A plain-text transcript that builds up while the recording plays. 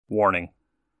Warning.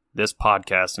 This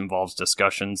podcast involves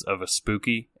discussions of a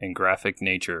spooky and graphic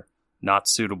nature, not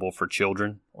suitable for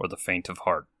children or the faint of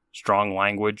heart. Strong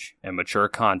language and mature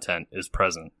content is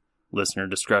present. Listener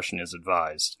discretion is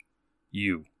advised.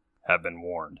 You have been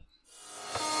warned.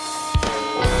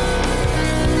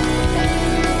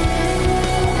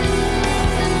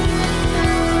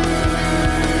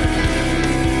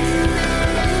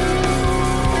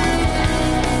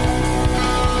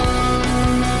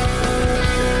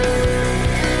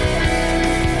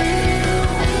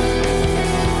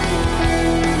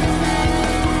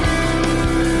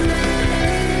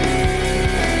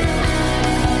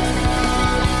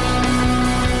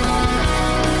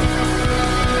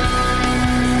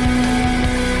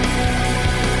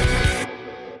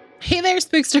 Hey there,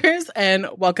 spooksters, and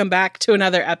welcome back to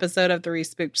another episode of Three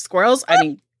Spooked Squirrels.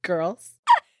 Girls.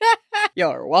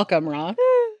 You're welcome, Rob.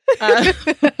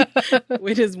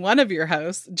 It is one of your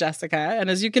hosts, Jessica, and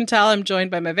as you can tell, I'm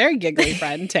joined by my very giggly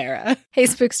friend, Tara. Hey,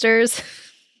 spooksters.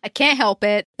 I can't help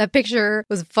it. That picture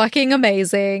was fucking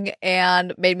amazing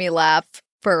and made me laugh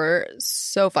for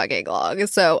so fucking long.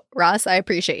 So, Ross, I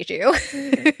appreciate you.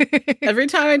 Every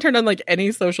time I turned on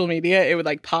any social media, it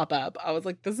would pop up. I was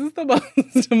like, this is the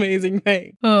most amazing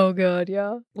thing. Oh, God,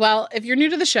 yeah. Well, if you're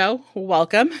new to the show,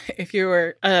 welcome. If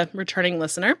you're a returning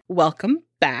listener, welcome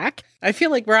back. I feel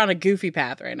like we're on a goofy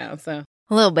path right now, so.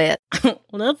 A little bit.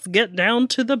 Let's get down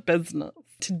to the business.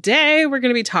 Today, we're going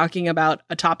to be talking about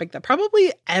a topic that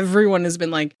probably everyone has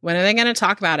been like, when are they going to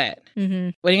talk about it?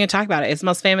 Mm-hmm. When are you going to talk about it? It's the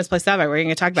most famous place ever. We're going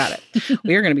to talk about it.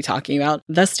 We are going to be talking about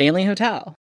the Stanley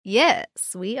Hotel. Yes,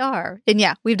 we are. And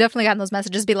yeah, we've definitely gotten those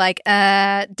messages be like, did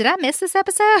I miss this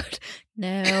episode?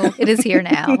 No, it is here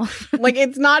now.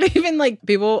 It's not even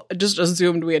people just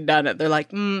assumed we had done it. They're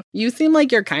like, you seem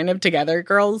like you're kind of together,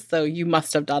 girls, so you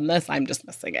must have done this. I'm just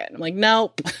missing it. I'm like,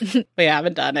 nope, we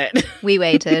haven't done it. We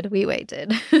waited. We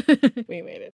waited.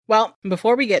 Well,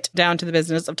 before we get down to the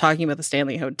business of talking about the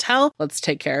Stanley Hotel, let's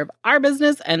take care of our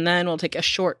business, and then we'll take a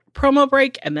short promo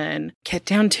break and then get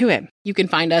down to it. You can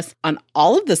find us on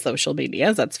all of the social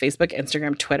medias. That's Facebook,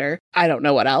 Instagram, Twitter. I don't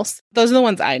know what else. Those are the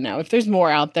ones I know. If there's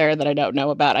more out there that I don't know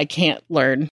about, I can't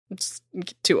learn. It's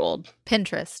too old.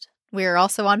 Pinterest. We are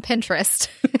also on Pinterest.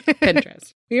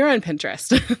 Pinterest. We are on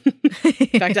Pinterest.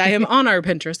 In fact, I am on our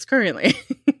Pinterest currently.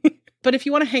 But if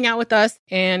you want to hang out with us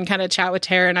and kind of chat with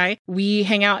Tara and I, we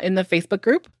hang out in the Facebook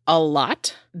group a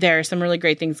lot. There are some really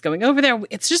great things going over there.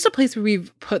 It's just a place where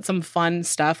we've put some fun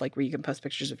stuff, where you can post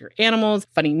pictures of your animals,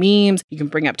 funny memes, you can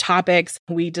bring up topics.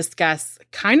 We discuss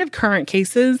kind of current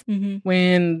cases.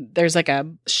 When there's a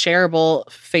shareable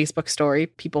Facebook story,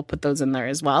 people put those in there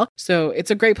as well. So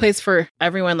it's a great place for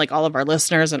everyone, all of our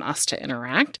listeners and us to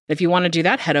interact. If you want to do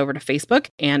that, head over to Facebook,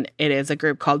 and it is a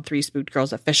group called Three Spooked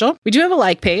Girls Official. We do have a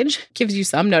like page, gives you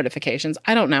some notifications.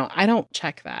 I don't know. I don't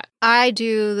check that. I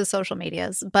do the social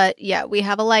medias, but yeah, we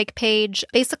have a like page.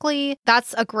 Basically,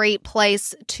 that's a great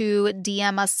place to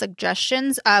DM us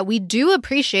suggestions. We do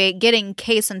appreciate getting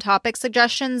case and topic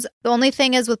suggestions. The only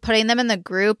thing is with putting them in the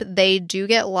group, they do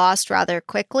get lost rather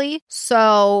quickly.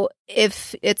 So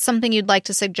if it's something you'd like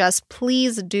to suggest,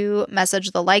 please do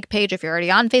message the like page. If you're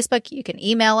already on Facebook, you can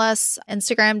email us.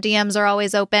 Instagram DMs are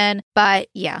always open. But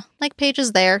yeah, like page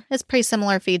is there. It's pretty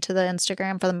similar feed to the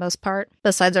Instagram for the most part.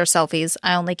 Besides our selfies,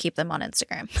 I only keep them on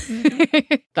Instagram.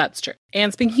 That's true.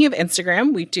 And speaking of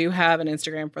Instagram, we do have an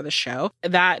Instagram for the show.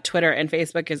 That Twitter and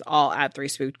Facebook is all at Three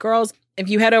Spooked Girls. If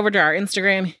you head over to our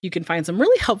Instagram, you can find some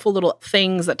really helpful little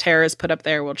things that Tara has put up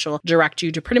there, which will direct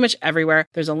you to pretty much everywhere.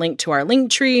 There's a link to our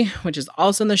link tree, which is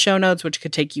also in the show notes, which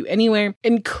could take you anywhere,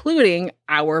 including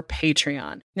our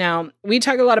Patreon. Now, we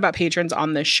talk a lot about patrons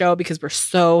on this show because we're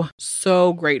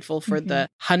so grateful for the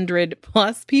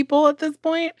 100+ people at this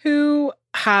point who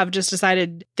have just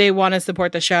decided they want to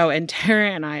support the show. And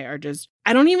Tara and I are just,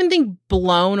 I don't even think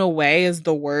blown away is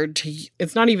the word to,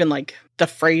 it's not even the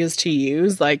phrase to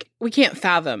use. We can't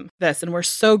fathom this. And we're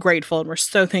so grateful and we're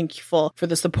so thankful for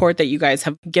the support that you guys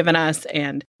have given us.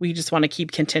 And we just want to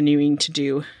keep continuing to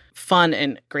do fun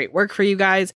and great work for you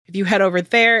guys. If you head over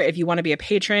there, if you want to be a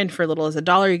patron for as little as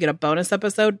 $1, you get a bonus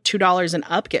episode. $2 and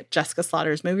up, get Jessica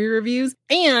Slaughter's movie reviews.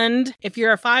 And if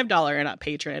you're a $5 and up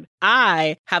patron,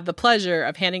 I have the pleasure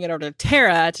of handing it over to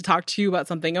Tara to talk to you about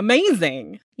something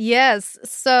amazing. Yes.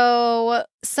 So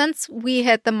since we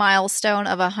hit the milestone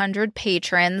of 100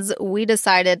 patrons, we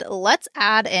decided let's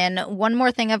add in one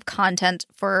more thing of content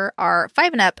for our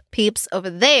 5 and up peeps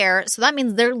over there. So that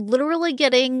means they're literally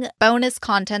getting bonus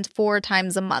content 4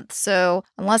 times a month. So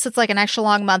unless it's an extra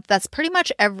long month, that's pretty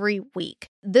much every week.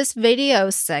 This video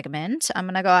segment, I'm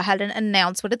going to go ahead and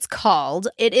announce what it's called.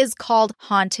 It is called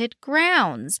Haunted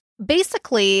Grounds.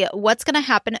 basically what's going to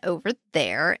happen over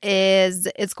there is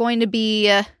it's going to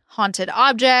be haunted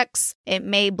objects. It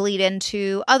may bleed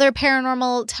into other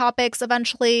paranormal topics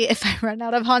eventually if I run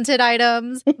out of haunted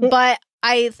items, but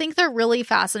I think they're really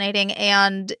fascinating.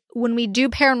 And when we do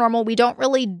paranormal, we don't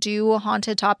really do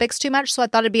haunted topics too much. So I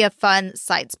thought it'd be a fun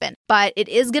side spin. But it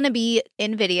is going to be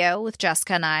in video with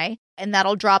Jessica and I. And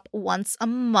that'll drop once a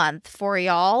month for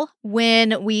y'all.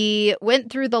 When we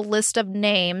went through the list of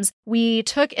names, we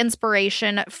took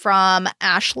inspiration from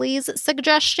Ashley's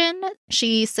suggestion.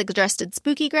 She suggested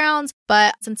spooky grounds,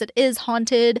 but since it is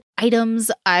haunted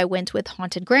items, I went with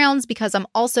haunted grounds because I'm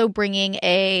also bringing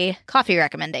a coffee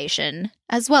recommendation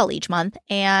as well each month.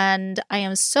 And I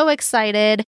am so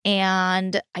excited.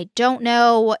 And I don't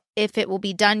know if it will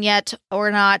be done yet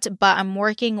or not, but I'm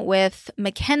working with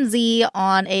Mackenzie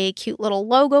on a cute little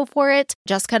logo for it.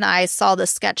 Jessica and I saw the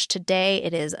sketch today.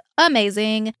 It is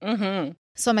amazing. Mm-hmm.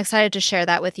 So I'm excited to share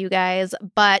that with you guys.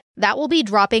 But that will be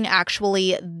dropping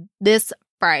actually this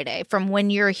Friday from when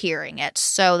you're hearing it.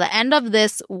 So the end of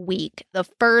this week, the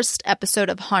first episode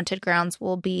of Haunted Grounds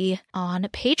will be on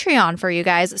Patreon for you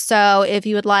guys. So if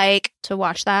you would like to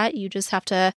watch that, you just have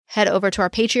to head over to our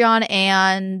Patreon,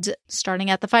 and starting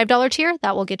at the $5 tier,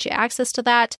 that will get you access to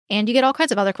that. And you get all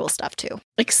kinds of other cool stuff too.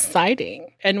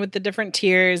 Exciting. And with the different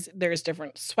tiers, there's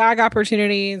different swag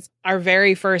opportunities. Our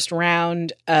very first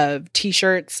round of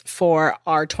t-shirts for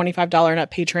our $25 and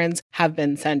up patrons have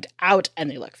been sent out, and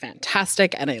they look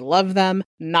fantastic and I love them.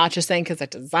 Not just saying because I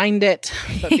designed it,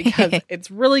 but because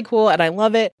it's really cool and I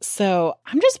love it. So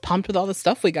I'm just pumped with all the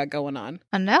stuff we got going on.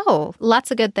 I know.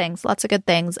 Lots of good things.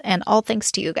 And all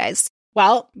thanks to you guys.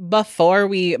 Well, before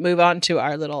we move on to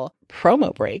our little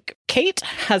promo break, Kate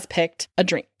has picked a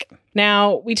drink.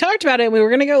 Now, we talked about it. We were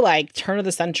going to go like turn of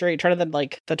the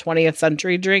 20th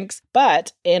century drinks.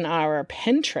 But in our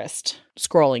Pinterest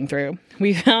scrolling through,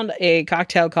 we found a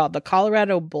cocktail called the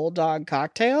Colorado Bulldog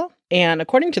Cocktail. And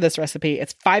according to this recipe,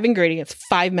 it's 5 ingredients,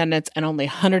 5 minutes, and only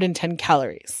 110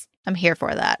 calories. I'm here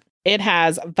for that. It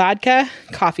has vodka,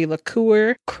 coffee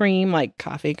liqueur, cream, like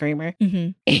coffee creamer,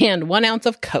 and 1 ounce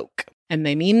of Coke. And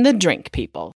they mean the drink,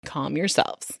 people. Calm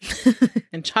yourselves.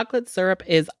 And chocolate syrup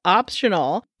is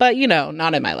optional, but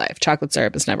not in my life. Chocolate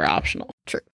syrup is never optional.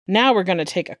 True. Now we're going to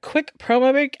take a quick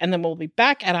promo break, and then we'll be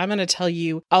back, and I'm going to tell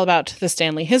you all about the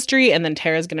Stanley history, and then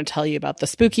Tara's going to tell you about the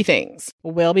spooky things.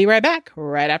 We'll be right back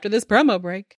right after this promo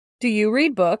break. Do you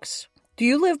read books? Do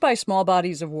you live by small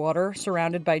bodies of water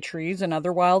surrounded by trees and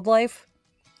other wildlife?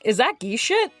 Is that geese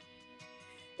shit?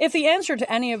 If the answer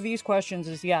to any of these questions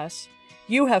is yes,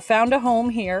 you have found a home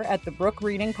here at the Brook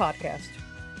Reading Podcast.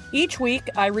 Each week,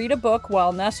 I read a book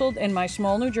while nestled in my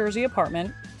small New Jersey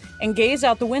apartment and gaze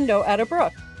out the window at a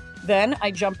brook. Then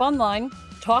I jump online,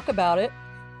 talk about it,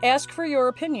 ask for your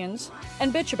opinions,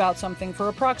 and bitch about something for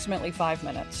approximately 5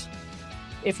 minutes.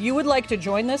 If you would like to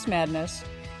join this madness,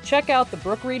 check out the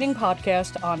Brook Reading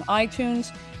Podcast on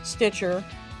iTunes, Stitcher,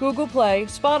 Google Play,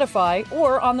 Spotify,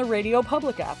 or on the Radio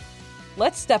Public app.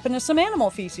 Let's step into some animal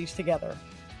feces together.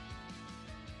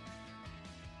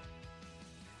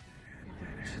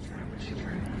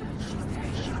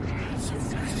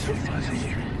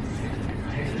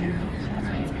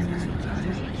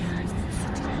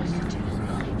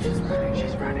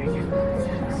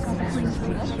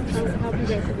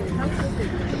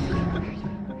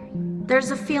 There's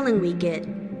a feeling we get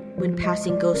when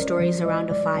passing ghost stories around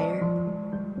a fire,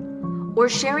 or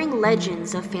sharing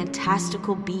legends of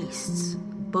fantastical beasts,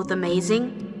 both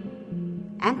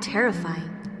amazing and terrifying.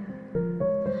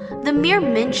 The mere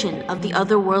mention of the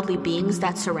otherworldly beings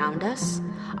that surround us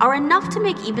are enough to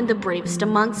make even the bravest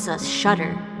amongst us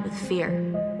shudder with fear.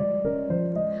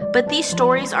 But these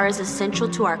stories are as essential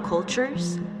to our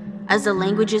cultures as the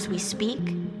languages we speak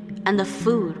and the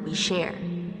food we share.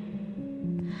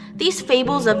 These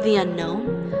fables of the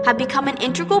unknown have become an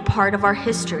integral part of our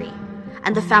history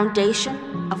and the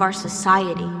foundation of our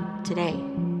society today.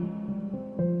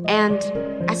 And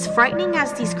as frightening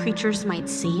as these creatures might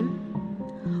seem,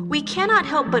 we cannot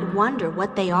help but wonder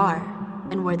what they are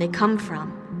and where they come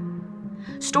from.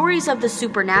 Stories of the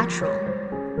supernatural,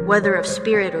 whether of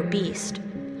spirit or beast,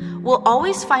 will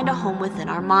always find a home within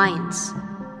our minds.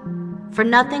 For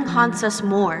nothing haunts us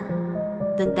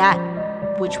more than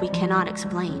that which we cannot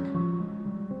explain.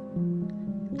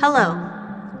 Hello,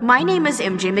 my name is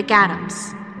MJ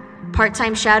McAdams,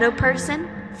 part-time shadow person,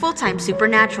 full-time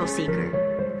supernatural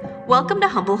seeker. Welcome to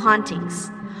Humble Hauntings,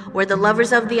 where the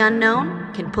lovers of the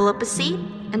unknown can pull up a seat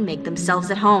and make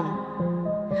themselves at home.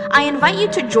 I invite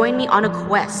you to join me on a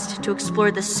quest to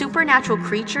explore the supernatural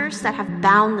creatures that have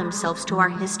bound themselves to our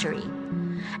history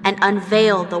and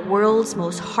unveil the world's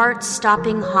most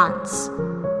heart-stopping haunts.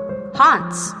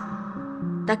 haunts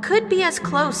that could be as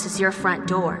close as your front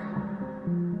door.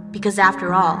 Because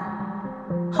after all,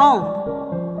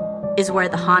 home is where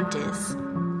the haunt is.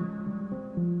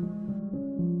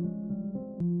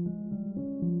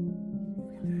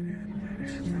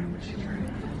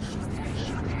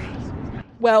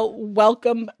 Well,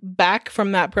 welcome back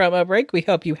from that promo break. We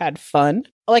hope you had fun.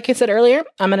 Like I said earlier,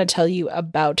 I'm going to tell you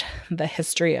about the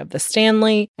history of the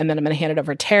Stanley, and then I'm going to hand it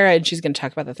over to Tara, and she's going to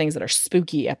talk about the things that are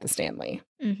spooky at the Stanley.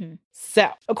 Mm-hmm. So,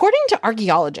 according to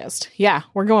archaeologists, yeah,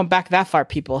 we're going back that far,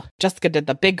 people. Jessica did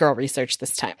the big girl research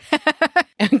this time.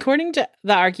 And according to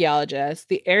the archaeologists,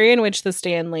 the area in which the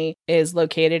Stanley is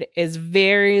located is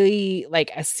very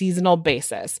like a seasonal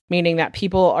basis, meaning that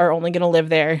people are only going to live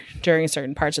there during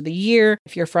certain parts of the year.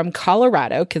 If you're from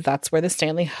Colorado, because that's where the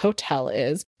Stanley Hotel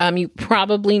is, you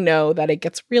probably know that it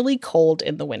gets really cold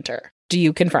in the winter. Do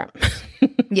you confirm?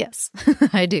 Yes,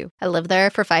 I do. I lived there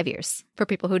for 5 years, for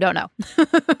people who don't know.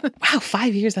 Wow,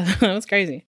 5 years. That was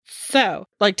crazy. So,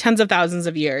 like tens of thousands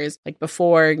of years, like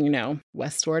before,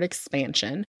 westward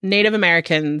expansion, Native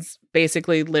Americans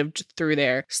basically lived through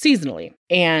there seasonally.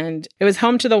 And it was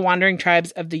home to the wandering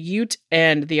tribes of the Ute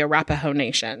and the Arapaho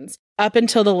nations. Up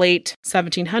until the late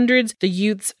 1700s, the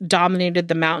Utes dominated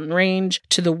the mountain range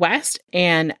to the west,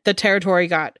 and the territory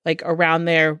got around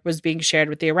there was being shared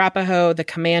with the Arapaho, the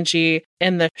Comanche,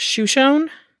 and the Shoshone.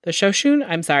 The Shoshone?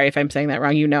 I'm sorry if I'm saying that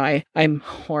wrong. I'm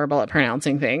horrible at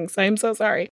pronouncing things. I'm so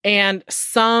sorry. And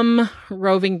some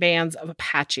roving bands of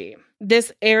Apache.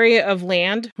 This area of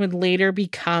land would later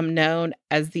become known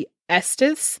as the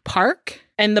Estes Park.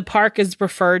 And the park is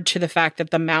referred to the fact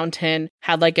that the mountain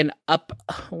had an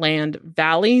upland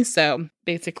valley. So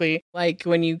basically,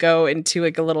 when you go into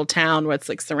a little town where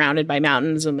it's surrounded by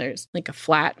mountains and there's a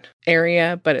flat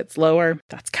area, but it's lower.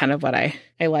 That's kind of what I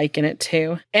like in it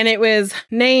too. And it was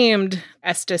named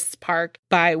Estes Park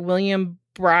by William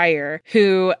Breyer,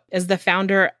 who is the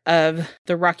founder of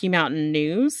the Rocky Mountain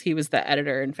News. He was the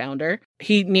editor and founder.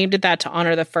 He named it that to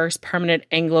honor the first permanent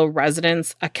Anglo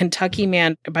residents, a Kentucky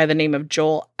man by the name of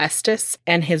Joel Estes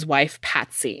and his wife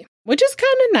Patsy, which is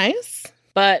kind of nice.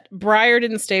 But Breyer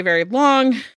didn't stay very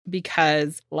long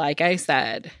because, like I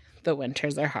said, the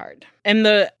winters are hard. And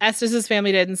the Estes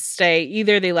family didn't stay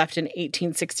either. They left in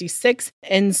 1866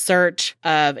 in search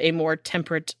of a more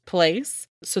temperate place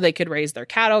so they could raise their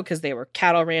cattle because they were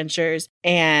cattle ranchers.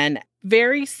 And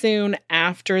very soon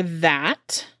after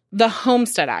that, the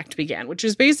Homestead Act began, which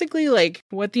is basically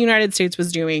what the United States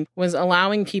was doing was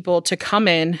allowing people to come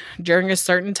in during a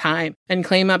certain time and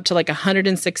claim up to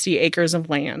 160 acres of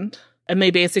land. And they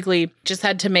basically just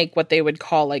had to make what they would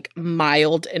call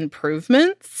mild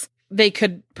improvements. They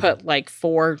could put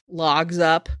 4 logs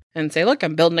up and say, look,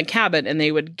 I'm building a cabin. And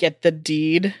they would get the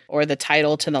deed or the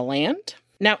title to the land.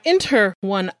 Now, enter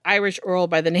one Irish earl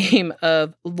by the name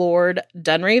of Lord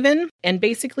Dunraven. And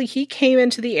basically, he came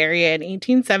into the area in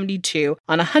 1872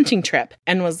 on a hunting trip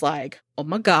and was like, oh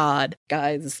my God,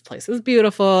 guys, this place is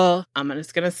beautiful. I'm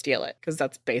just going to steal it. Because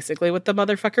that's basically what the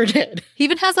motherfucker did. He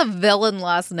even has a villain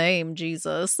last name,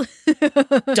 Jesus.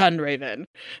 Dunraven.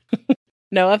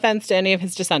 No offense to any of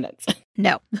his descendants.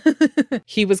 No.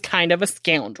 He was kind of a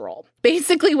scoundrel.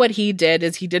 Basically, what he did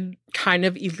is he did kind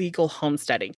of illegal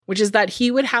homesteading, which is that he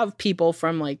would have people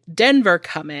from Denver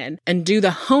come in and do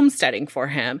the homesteading for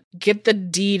him, get the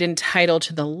deed and title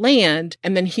to the land,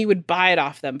 and then he would buy it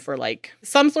off them for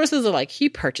some sources are he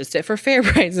purchased it for fair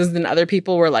prices, and other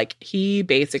people were he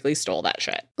basically stole that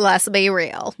shit. Let's be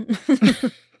real.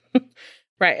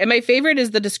 Right. And my favorite is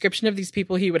the description of these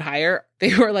people he would hire.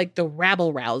 They were the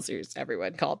rabble rousers,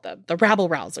 everyone called them. The rabble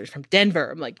rousers from Denver.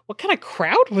 I'm what kind of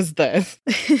crowd was this?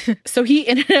 So he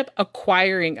ended up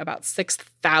acquiring about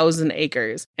 6,000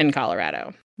 acres in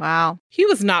Colorado. Wow. He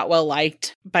was not well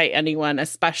liked by anyone,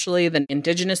 especially the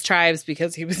indigenous tribes,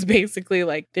 because he was basically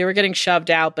they were getting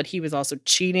shoved out, but he was also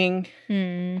cheating.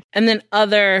 And then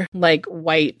other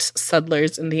white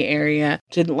settlers in the area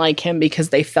didn't like him because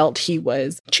they felt he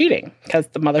was cheating because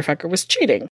the motherfucker was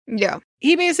cheating. Yeah.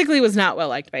 He basically was not well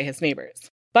liked by his neighbors.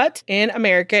 But in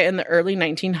America in the early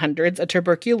 1900s, a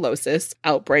tuberculosis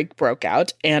outbreak broke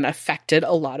out and affected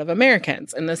a lot of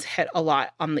Americans. And this hit a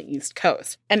lot on the East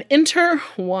Coast. And enter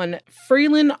one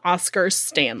Freeland Oscar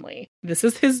Stanley. This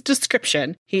is his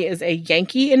description. He is a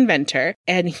Yankee inventor,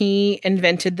 and he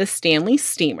invented the Stanley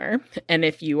steamer. And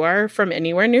if you are from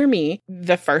anywhere near me,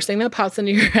 the first thing that pops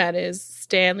into your head is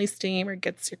Stanley steamer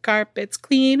gets your carpets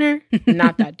cleaner.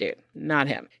 Not that dude. Not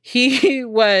him. He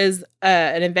was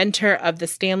an inventor of the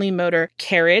Stanley Motor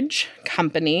Carriage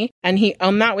Company, and he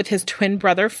owned that with his twin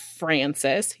brother,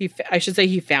 Francis. I should say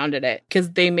he founded it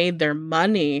because they made their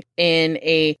money in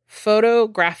a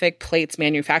photographic plates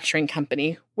manufacturing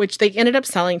company, which they ended up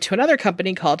selling to another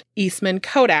company called Eastman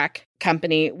Kodak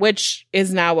Company, which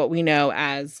is now what we know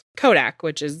as Kodak,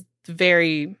 which is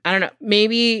very, I don't know,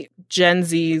 maybe Gen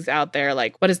Z's out there,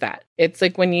 like, what is that? It's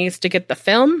like when you used to get the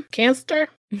film canister,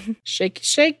 shake,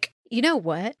 shake. You know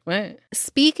what? What?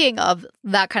 Speaking of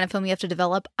that kind of film you have to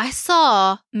develop, I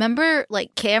saw, remember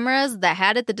like cameras that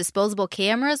had it, the disposable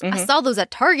cameras? Mhm. I saw those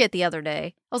at Target the other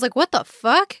day. I was like, what the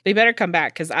fuck? They better come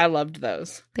back because I loved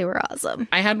those. They were awesome.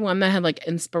 I had one that had like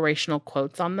inspirational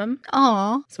quotes on them.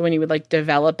 Aw. So when you would like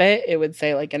develop it, it would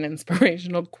say like an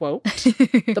inspirational quote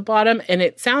at the bottom. And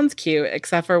it sounds cute,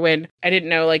 except for when I didn't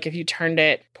know, like if you turned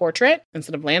it portrait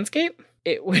instead of landscape,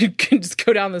 it would just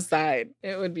go down the side.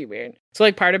 It would be weird. So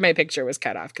like part of my picture was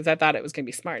cut off because I thought it was going to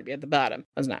be smart to be at the bottom.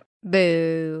 It was not.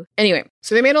 Boo. Anyway,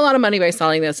 so they made a lot of money by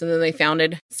selling this, and then they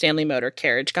founded Stanley Motor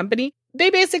Carriage Company. They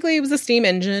basically, it was a steam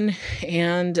engine,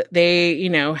 and they, you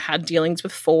know, had dealings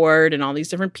with Ford and all these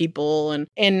different people. And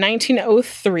in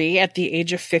 1903, at the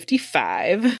age of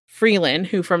 55, Freeland,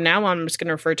 who from now on I'm just going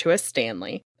to refer to as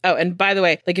Stanley. Oh, and by the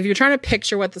way, like if you're trying to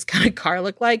picture what this kind of car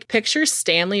looked like, picture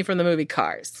Stanley from the movie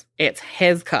Cars. It's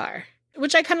his car.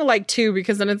 Which I kind of like too,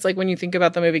 because then it's like when you think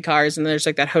about the movie Cars and there's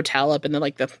like that hotel up in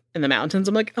the mountains,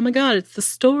 I'm like, oh my God, it's the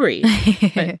story,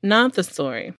 but not the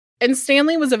story. And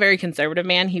Stanley was a very conservative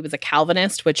man. He was a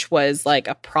Calvinist, which was like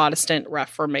a Protestant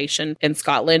Reformation in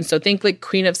Scotland. So think like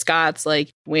Queen of Scots,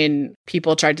 like when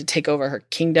people tried to take over her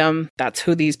kingdom, that's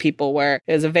who these people were.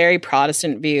 It was a very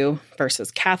Protestant view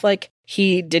versus Catholic.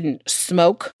 He didn't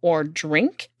smoke or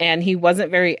drink, and he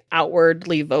wasn't very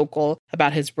outwardly vocal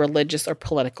about his religious or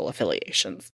political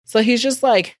affiliations. So he's just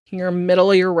like your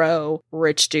middle of your row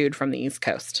rich dude from the East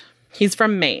Coast. He's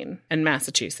from Maine and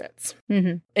Massachusetts.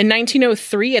 Mm-hmm. In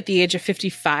 1903, at the age of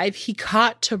 55, he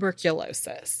caught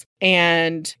tuberculosis.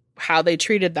 And how they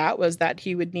treated that was that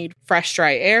he would need fresh,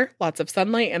 dry air, lots of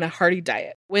sunlight, and a hearty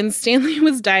diet. When Stanley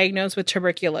was diagnosed with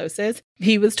tuberculosis,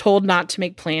 he was told not to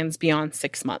make plans beyond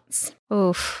 6 months.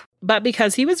 Oof. But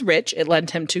because he was rich, it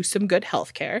led him to some good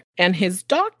health care. And his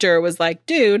doctor was like,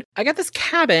 dude, I got this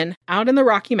cabin out in the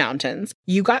Rocky Mountains.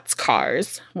 You got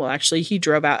cars. Well, actually, he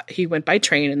drove out. He went by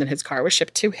train and then his car was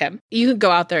shipped to him. You could go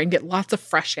out there and get lots of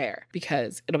fresh air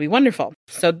because it'll be wonderful.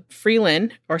 So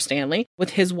Freeland, or Stanley,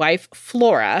 with his wife,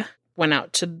 Flora, went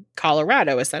out to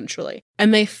Colorado, essentially.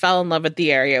 And they fell in love with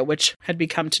the area, which had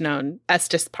become to known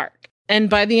Estes Park. And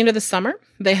by the end of the summer,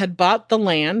 they had bought the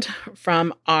land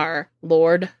from our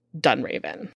Lord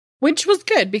Dunraven, which was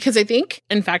good because I think,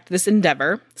 in fact, this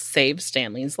endeavor saved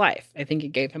Stanley's life. I think it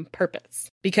gave him purpose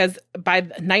because by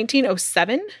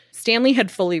 1907, Stanley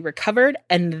had fully recovered.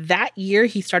 And that year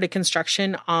he started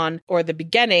construction on, or the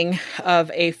beginning of,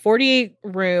 a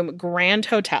 48-room grand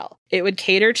hotel. It would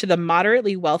cater to the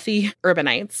moderately wealthy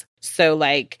urbanites. So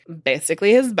like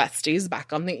basically his besties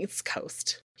back on the East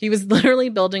Coast. He was literally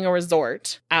building a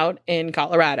resort out in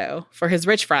Colorado for his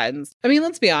rich friends. I mean,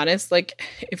 let's be honest, like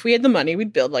if we had the money,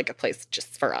 we'd build like a place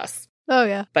just for us. Oh,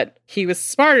 yeah. But he was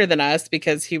smarter than us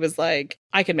because he was like,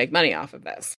 I can make money off of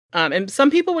this. And some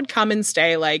people would come and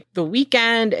stay like the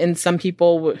weekend, and some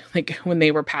people would, like when they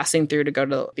were passing through to go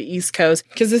to the East Coast,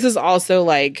 because this is also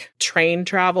like train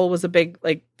travel was a big,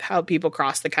 like how people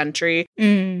cross the country.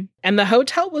 Mm. And the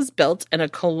hotel was built in a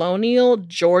colonial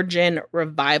Georgian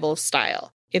revival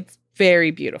style. It's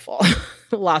very beautiful.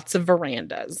 Lots of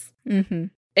verandas. Mm-hmm.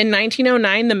 In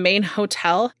 1909, the main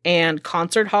hotel and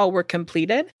concert hall were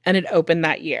completed, and it opened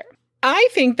that year. I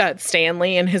think that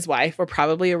Stanley and his wife were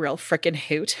probably a real frickin'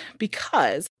 hoot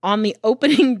because on the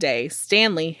opening day,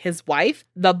 Stanley, his wife,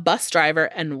 the bus driver,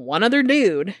 and one other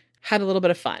dude had a little bit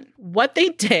of fun. What they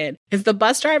did is the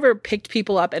bus driver picked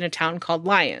people up in a town called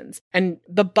Lyons. And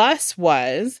the bus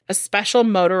was a special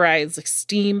motorized, like,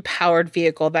 steam-powered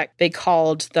vehicle that they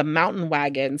called the mountain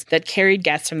wagons that carried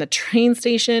guests from the train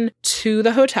station to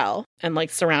the hotel and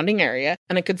like surrounding area.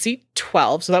 And it could seat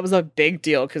 12. So that was a big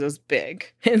deal because it was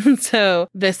big. And so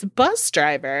this bus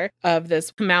driver of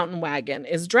this mountain wagon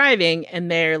is driving and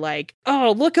they're like,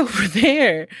 oh, look over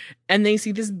there. And they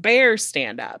see this bear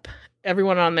stand up.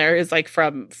 Everyone on there is like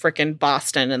from frickin'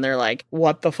 Boston, and they're like,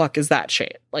 what the fuck is that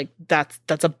shit? Like, that's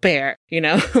a bear, you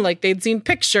know? Like they'd seen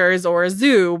pictures or a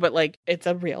zoo, but like it's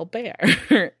a real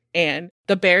bear. and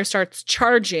the bear starts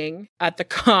charging at the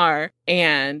car,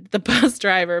 and the bus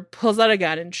driver pulls out a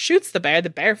gun and shoots the bear. The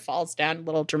bear falls down a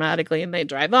little dramatically, and they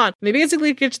drive on. They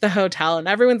basically get to the hotel, and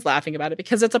everyone's laughing about it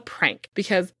because it's a prank.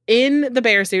 Because in the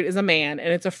bear suit is a man,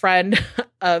 and it's a friend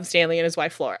of Stanley and his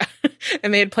wife, Flora.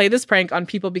 And they had played this prank on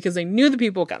people because they knew the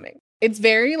people coming. It's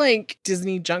very like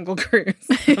Disney Jungle Cruise.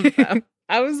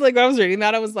 I was like, when I was reading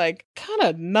that, I was like, kind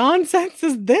of nonsense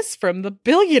is this from the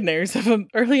billionaires of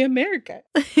early America?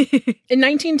 In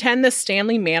 1910, the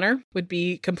Stanley Manor would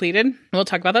be completed. We'll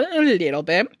talk about that in a little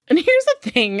bit. And here's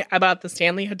the thing about the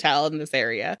Stanley Hotel in this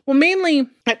area. Well, mainly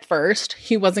at first,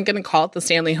 he wasn't going to call it the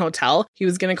Stanley Hotel. He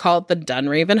was going to call it the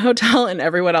Dunraven Hotel. And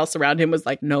everyone else around him was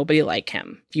like, nobody like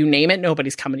him. If you name it,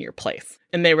 nobody's coming to your place.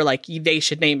 And they were like, they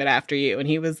should name it after you. And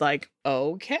he was like,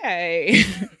 okay.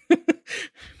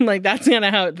 Like, that's kind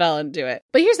of how it fell into it.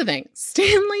 But here's the thing.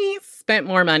 Stanley spent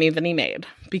more money than he made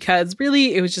because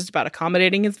really it was just about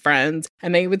accommodating his friends.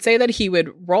 And they would say that he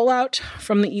would roll out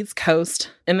from the East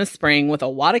Coast in the spring with a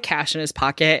wad of cash in his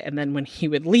pocket. And then when he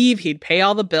would leave, he'd pay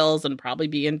all the bills and probably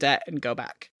be in debt and go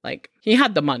back. Like, he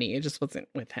had the money. It just wasn't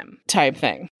with him type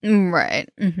thing. Right.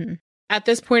 Mm-hmm. At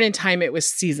this point in time, it was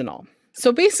seasonal.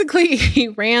 So basically, he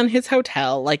ran his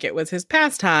hotel like it was his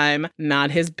pastime, not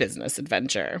his business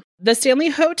adventure. The Stanley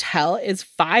Hotel is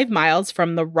 5 miles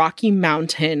from the Rocky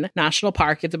Mountain National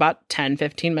Park. It's about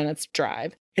 10-15 minutes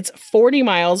drive. It's 40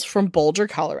 miles from Boulder,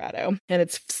 Colorado, and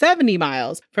it's 70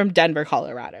 miles from Denver,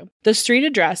 Colorado. The street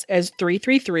address is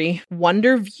 333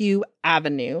 Wonderview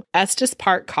Avenue, Estes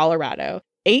Park, Colorado,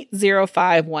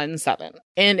 80517.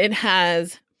 And it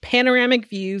has panoramic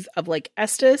views of Lake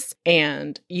Estes,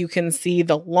 and you can see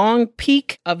the long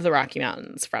peak of the Rocky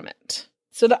Mountains from it.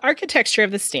 So the architecture of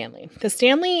the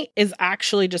Stanley is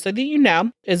actually, just so that you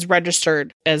know, is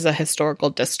registered as a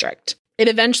historical district. It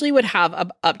eventually would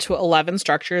have up to 11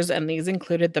 structures, and these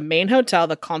included the main hotel,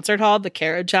 the concert hall, the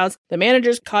carriage house, the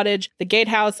manager's cottage, the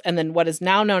gatehouse, and then what is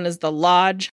now known as the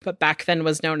lodge, but back then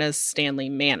was known as Stanley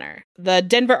Manor. The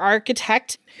Denver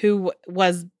architect, who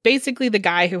was basically the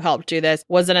guy who helped do this,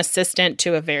 was an assistant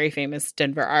to a very famous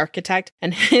Denver architect,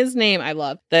 and his name, I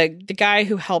love, the guy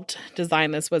who helped design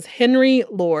this was Henry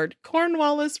Lord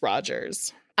Cornwallis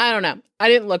Rogers. I don't know. I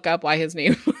didn't look up why his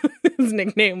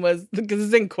nickname was, because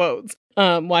it's in quotes,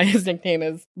 why his nickname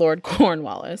is Lord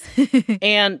Cornwallis.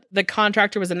 And the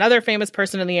contractor was another famous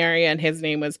person in the area, and his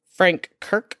name was Frank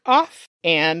Kirchhoff.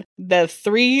 And the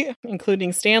three,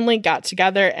 including Stanley, got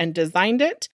together and designed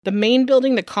it. The main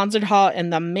building, the concert hall,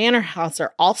 and the manor house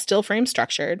are all steel frame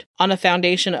structured on a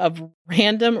foundation of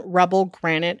random rubble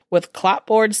granite with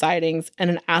clapboard sidings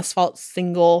and an asphalt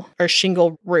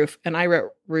shingle roof. And I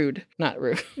wrote rude, not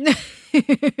roof.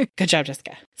 Good job,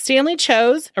 Jessica. Stanley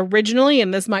chose originally,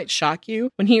 and this might shock you,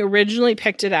 when he originally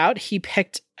picked it out, he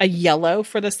picked a yellow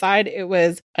for the side. It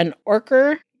was an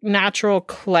ochre natural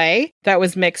clay that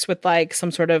was mixed with like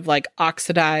some sort of like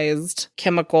oxidized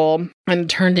chemical and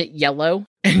turned it yellow.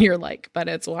 And you're like, but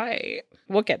it's white.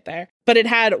 We'll get there. But it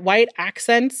had white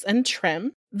accents and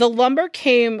trim. The lumber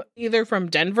came either from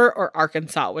Denver or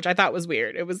Arkansas, which I thought was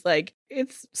weird. It was like,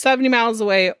 it's 70 miles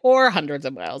away or hundreds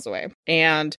of miles away.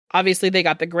 And obviously they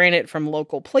got the granite from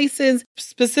local places,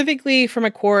 specifically from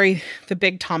a quarry, the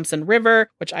Big Thompson River,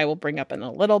 which I will bring up in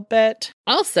a little bit.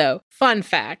 Also, fun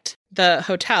fact, the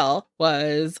hotel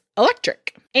was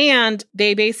electric. And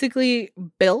they basically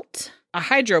built a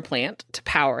hydro plant to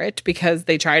power it because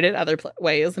they tried it other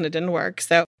ways and it didn't work.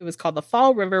 So it was called the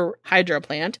Fall River Hydro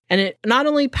Plant. And it not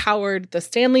only powered the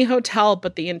Stanley Hotel,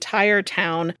 but the entire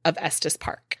town of Estes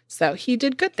Park. So he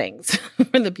did good things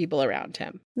for the people around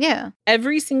him. Yeah.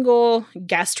 Every single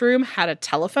guest room had a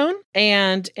telephone.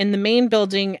 And in the main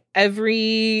building,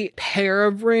 every pair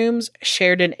of rooms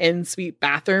shared an en-suite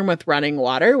bathroom with running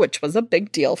water, which was a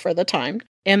big deal for the time.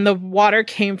 And the water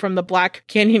came from the Black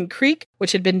Canyon Creek,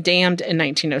 which had been dammed in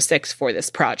 1906 for this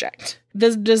project.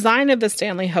 The design of the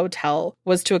Stanley Hotel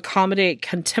was to accommodate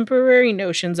contemporary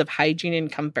notions of hygiene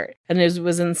and comfort, and it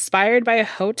was inspired by a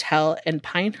hotel in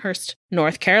Pinehurst,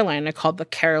 North Carolina called the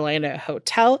Carolina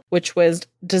Hotel, which was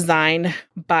designed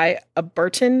by a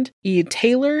Burton E.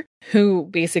 Taylor, who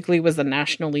basically was a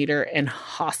national leader in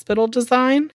hospital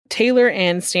design. Taylor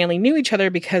and Stanley knew each other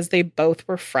because they both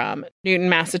were from Newton,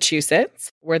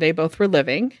 Massachusetts, where they both were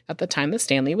living at the time the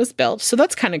Stanley was built. So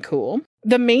that's kind of cool.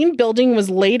 The main building was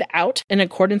laid out in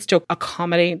accordance to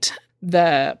accommodate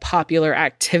the popular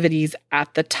activities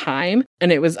at the time,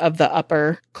 and it was of the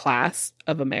upper class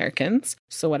of Americans,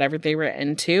 so whatever they were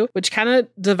into, which kind of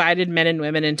divided men and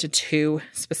women into two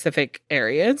specific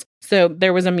areas. So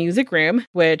there was a music room,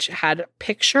 which had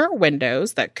picture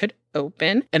windows that could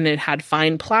open, and it had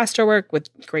fine plasterwork with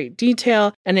great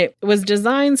detail, and it was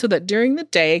designed so that during the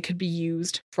day it could be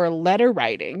used for letter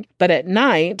writing, but at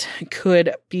night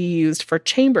could be used for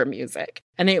chamber music.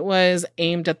 And it was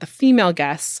aimed at the female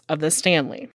guests of the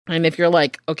Stanley. And if you're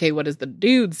like, okay, what does the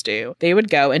dudes do? They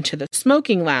would go into the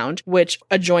smoking lounge, which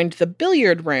adjoined the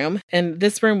billiard room. And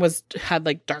this room had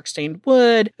like dark stained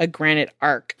wood, a granite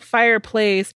arc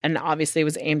fireplace, and obviously it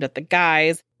was aimed at the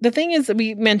guys. The thing is that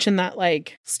we mentioned that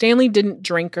like Stanley didn't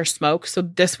drink or smoke, so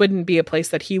this wouldn't be a place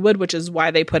that he would, which is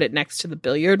why they put it next to the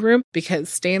billiard room, because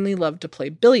Stanley loved to play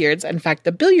billiards. In fact,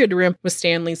 the billiard room was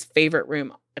Stanley's favorite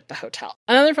room at the hotel.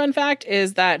 Another fun fact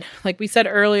is that, like we said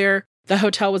earlier, the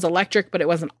hotel was electric, but it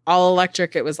wasn't all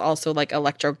electric. It was also like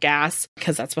electro gas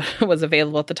because that's what was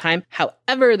available at the time.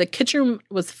 However, the kitchen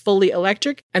was fully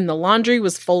electric and the laundry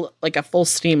was full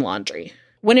steam laundry.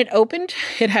 When it opened,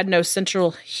 it had no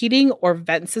central heating or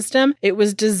vent system. It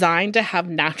was designed to have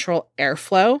natural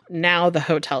airflow. Now the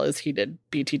hotel is heated,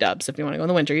 BT dubs. If you want to go in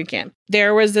the winter, you can.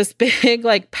 There was this big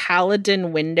like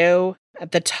paladin window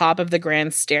at the top of the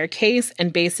grand staircase.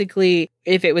 And basically,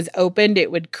 if it was opened, it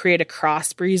would create a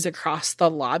cross breeze across the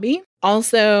lobby.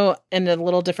 Also, in a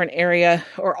little different area,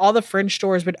 or all the French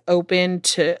doors would open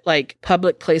to like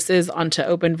public places onto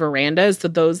open verandas. So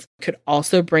those could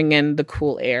also bring in the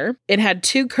cool air. It had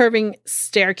 2 curving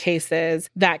staircases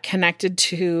that connected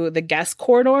to the guest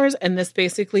corridors. And this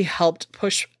basically helped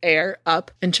push air up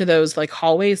into those like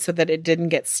hallways so that it didn't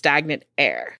get stagnant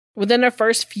air. Within the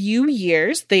first few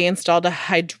years, they installed a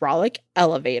hydraulic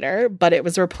elevator, but it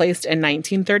was replaced in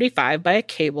 1935 by a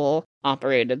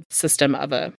cable-operated system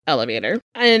of an elevator.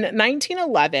 In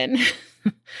 1911,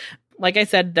 like I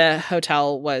said, the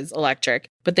hotel was electric,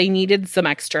 but they needed some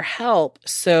extra help,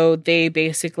 so they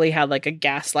basically had like a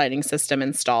gas lighting system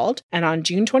installed. And on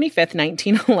June 25th,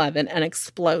 1911, an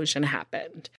explosion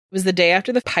happened. It was the day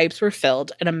after the pipes were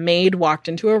filled, and a maid walked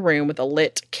into a room with a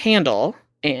lit candle,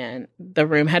 and the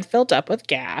room had filled up with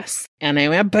gas. And I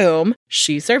went, boom,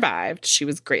 she survived. She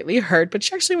was greatly hurt, but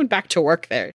she actually went back to work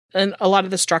there. And a lot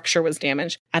of the structure was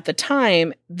damaged. At the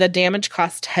time, the damage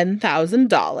cost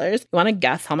 $10,000. You want to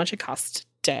guess how much it cost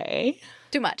today?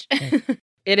 Too much.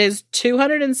 It is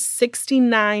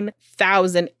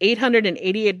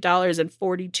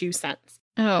 $269,888.42.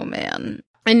 Oh, man.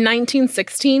 In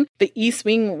 1916, the East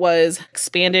Wing was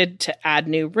expanded to add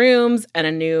new rooms and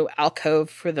a new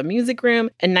alcove for the music room.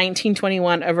 In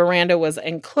 1921, a veranda was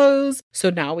enclosed,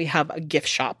 so now we have a gift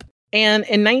shop. And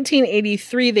in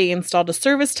 1983, they installed a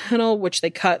service tunnel, which they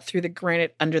cut through the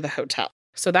granite under the hotel.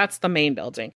 So that's the main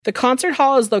building. The concert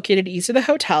hall is located east of the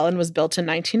hotel and was built in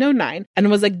 1909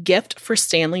 and was a gift for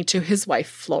Stanley to his wife,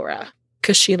 Flora,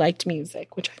 because she liked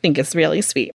music, which I think is really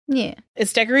sweet. Yeah.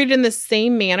 It's decorated in the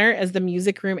same manner as the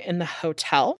music room in the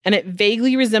hotel, and it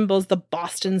vaguely resembles the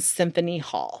Boston Symphony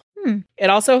Hall. It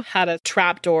also had a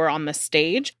trapdoor on the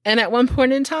stage, and at one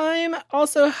point in time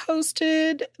also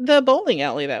hosted the bowling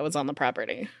alley that was on the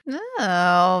property.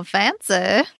 Oh,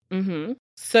 fancy. Mm-hmm.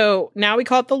 So now we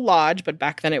call it the Lodge, but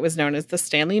back then it was known as the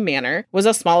Stanley Manor. It was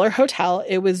a smaller hotel.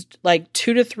 It was like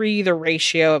 2 to 3 the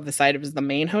ratio of the size of the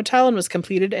main hotel and was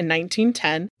completed in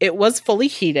 1910. It was fully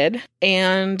heated,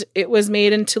 and it was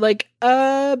made into like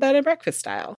a bed and breakfast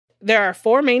style. There are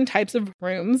 4 main types of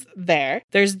rooms there.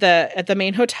 There's at the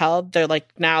main hotel,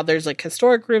 there's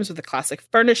historic rooms with the classic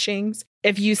furnishings.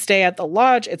 If you stay at the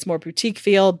Lodge, it's more boutique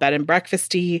feel, bed and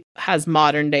breakfasty, has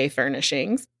modern day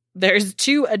furnishings. There's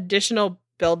 2 additional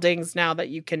buildings now that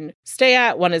you can stay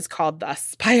at. One is called the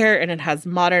Aspire, and it has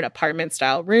modern apartment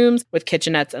style rooms with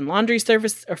kitchenettes and laundry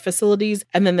service or facilities.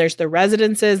 And then there's the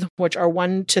Residences, which are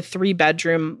 1 to 3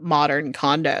 bedroom modern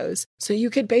condos. So you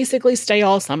could basically stay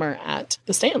all summer at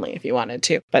the Stanley if you wanted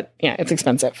to. But yeah, it's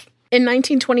expensive. In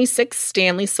 1926,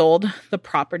 Stanley sold the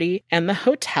property and the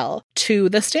hotel to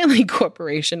the Stanley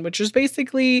Corporation, which was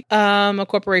basically a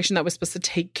corporation that was supposed to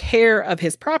take care of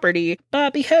his property.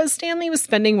 But because Stanley was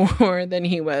spending more than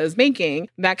he was making,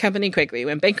 that company quickly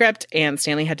went bankrupt, and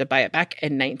Stanley had to buy it back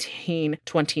in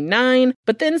 1929,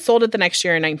 but then sold it the next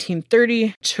year in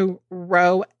 1930 to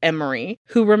Roe Emery,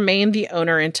 who remained the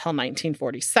owner until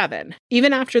 1947.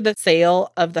 Even after the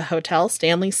sale of the hotel,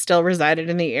 Stanley still resided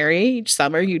in the area. Each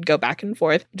summer, you'd go back and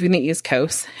forth between the East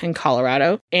Coast and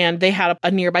Colorado, and they had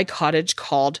a nearby cottage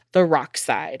called the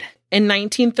Rockside. In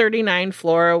 1939,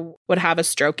 Flora would have a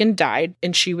stroke and died,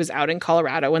 and she was out in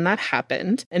Colorado when that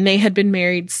happened, and they had been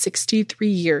married 63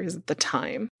 years at the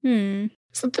time.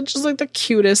 So that's just like the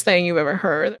cutest thing you've ever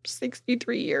heard.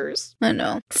 63 years. I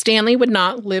know. Stanley would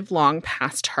not live long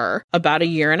past her, about a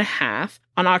year and a half.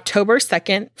 On October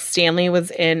 2nd, Stanley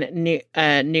was in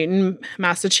Newton,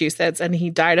 Massachusetts, and he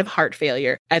died of heart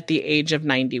failure at the age of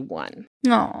 91.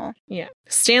 Aw. Yeah.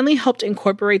 Stanley helped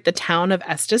incorporate the town of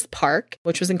Estes Park,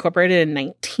 which was incorporated in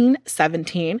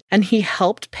 1917, and he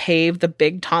helped pave the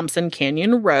Big Thompson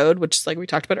Canyon Road, which is like we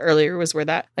talked about earlier, was where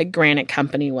that like granite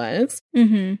company was.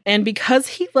 Mm-hmm. And because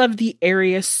he loved the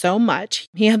area so much,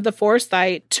 he had the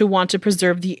foresight to want to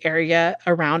preserve the area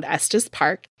around Estes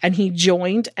Park, and he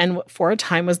joined and for a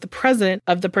time was the president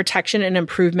of the Protection and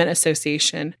Improvement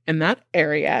Association in that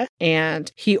area.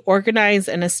 And he organized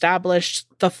and established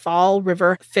the Fall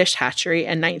River Fish Hatchery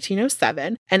in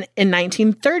 1907. And in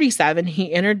 1937, he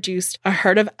introduced a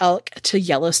herd of elk to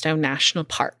Yellowstone National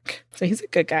Park. So he's a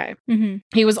good guy. Mm-hmm.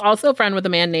 He was also a friend with a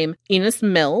man named Enos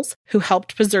Mills, who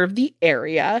helped preserve the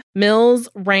area. Mills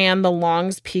ran the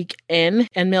Longs Peak Inn,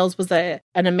 and Mills was an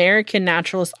American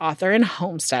naturalist, author, and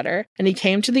homesteader. And he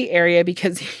came to the area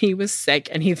because he was sick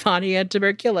and he thought he had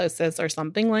tuberculosis or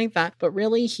something like that. But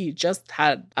really, he just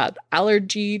had an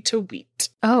allergy to wheat.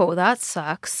 Oh, that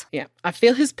sucks. Yeah, I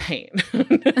feel his pain.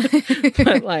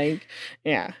 But like,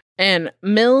 yeah. And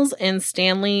Mills and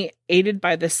Stanley, aided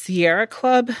by the Sierra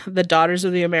Club, the Daughters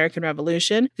of the American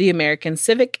Revolution, the American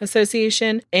Civic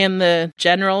Association, and the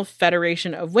General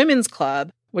Federation of Women's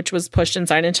Club, which was pushed and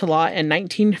signed into law in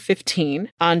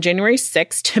 1915 on January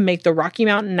 6th to make the Rocky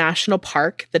Mountain National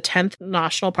Park the 10th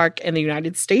national park in the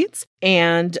United States.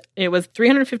 And it was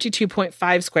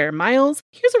 352.5 square miles.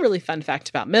 Here's a really fun fact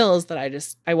about Mills that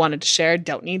I wanted to share.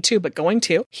 Don't need to, but going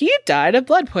to. He died of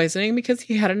blood poisoning because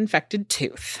he had an infected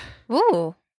tooth.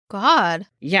 Ooh, God.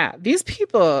 Yeah, these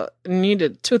people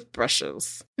needed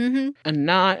toothbrushes and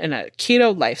not in a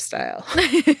keto lifestyle.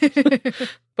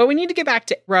 But we need to get back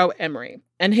to Roe Emery.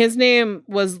 And his name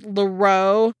was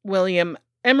Leroy William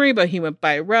Emery, but he went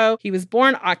by Roe. He was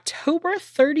born October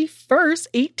 31st,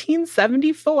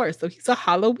 1874. So he's a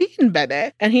Halloween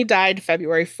baby. And he died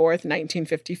February 4th,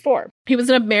 1954. He was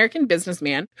an American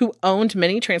businessman who owned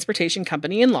many transportation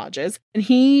company and lodges, and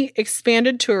he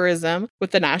expanded tourism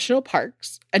with the national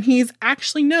parks. And he's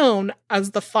actually known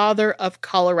as the father of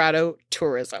Colorado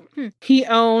tourism. He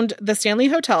owned the Stanley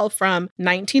Hotel from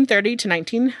 1930 to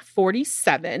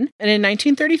 1947. And in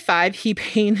 1935, he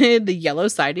painted the yellow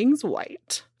sidings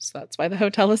white. So that's why the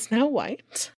hotel is now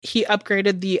white. He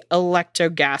upgraded the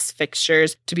electro-gas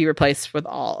fixtures to be replaced with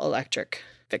all electric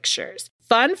fixtures.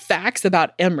 Fun facts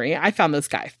about Emery. I found this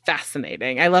guy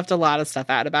fascinating. I left a lot of stuff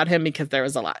out about him because there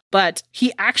was a lot. But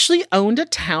he actually owned a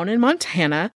town in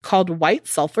Montana called White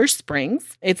Sulphur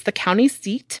Springs. It's the county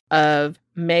seat of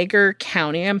Meagher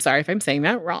County. I'm sorry if I'm saying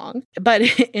that wrong. But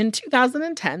in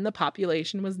 2010, the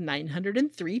population was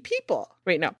 903 people.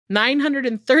 Wait, no,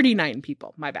 939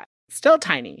 people. My bad. Still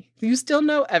tiny. You still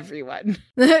know everyone.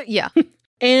 Yeah.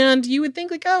 And you would think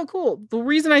like, oh, cool. The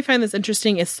reason I find this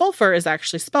interesting is sulfur is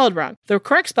actually spelled wrong. The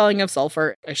correct spelling of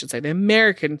sulfur, I should say the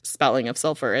American spelling of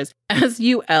sulfur is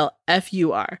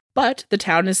S-U-L-F-U-R. But the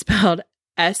town is spelled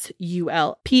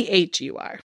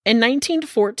S-U-L-P-H-U-R. In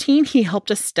 1914, he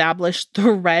helped establish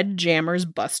the Red Jammers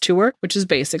bus tour, which is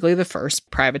basically the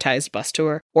first privatized bus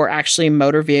tour or actually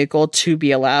motor vehicle to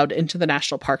be allowed into the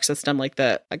national park system like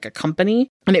a company.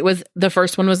 And the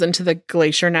first one was into the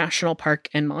Glacier National Park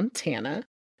in Montana.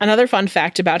 Another fun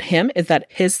fact about him is that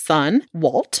his son,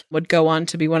 Walt, would go on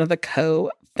to be one of the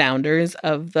co-founders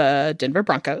of the Denver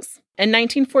Broncos. In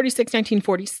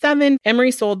 1946-1947, Emery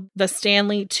sold the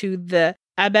Stanley to the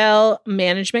Abel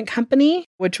Management Company,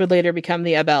 which would later become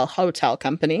the Abel Hotel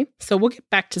Company. So we'll get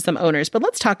back to some owners, but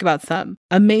let's talk about some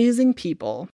amazing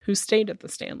people who stayed at the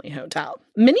Stanley Hotel.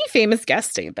 Many famous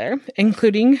guests stayed there,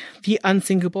 including the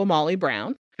unsinkable Molly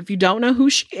Brown. If you don't know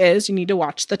who she is, you need to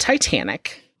watch The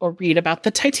Titanic or read about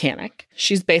the Titanic.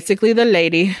 She's basically the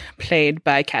lady played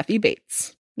by Kathy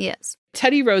Bates. Yes.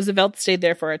 Teddy Roosevelt stayed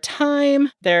there for a time.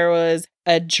 There was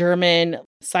a German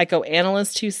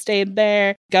psychoanalyst who stayed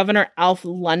there. Governor Alf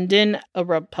London, a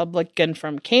Republican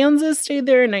from Kansas, stayed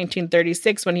there in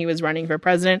 1936 when he was running for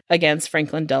president against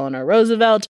Franklin Delano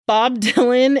Roosevelt. Bob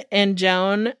Dylan and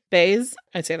Joan Baez,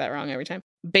 I say that wrong every time,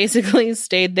 basically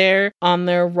stayed there on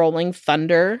their Rolling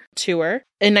Thunder tour.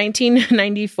 In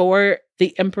 1994,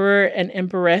 the Emperor and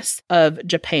Empress of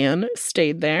Japan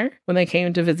stayed there when they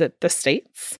came to visit the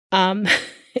States.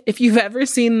 If you've ever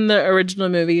seen the original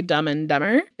movie Dumb and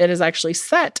Dumber, it is actually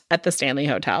set at the Stanley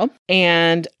Hotel.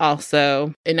 And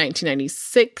also in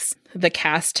 1996, the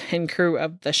cast and crew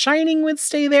of The Shining would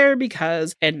stay there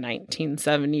because in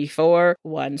 1974,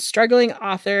 one struggling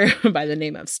author by the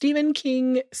name of Stephen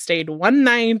King stayed one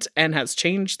night and has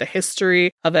changed the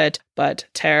history of it. But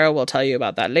Tara will tell you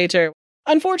about that later.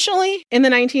 Unfortunately, in the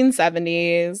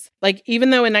 1970s, like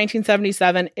even though in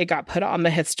 1977 it got put on the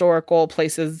historical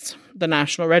places, the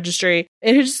National Registry,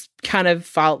 it just kind of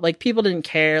felt like people didn't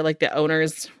care. Like the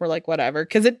owners were like, whatever,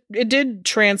 because it did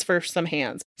transfer some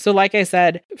hands. So like I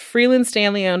said, Freeland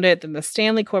Stanley owned it, then the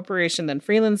Stanley Corporation, then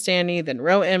Freeland Stanley, then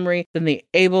Roe Emery, then the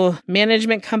Able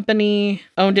Management Company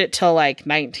owned it till like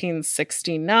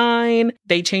 1969.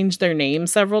 They changed their name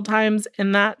several times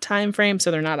in that time frame,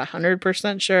 so they're not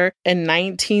 100% sure. In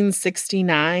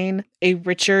 1969, a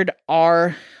Richard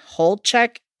R.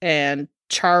 Holchek and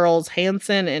Charles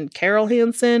Hansen and Carol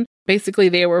Hansen. Basically,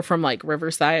 they were from like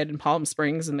Riverside and Palm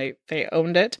Springs, and they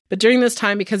owned it. But during this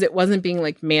time, because it wasn't being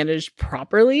like managed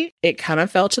properly, it kind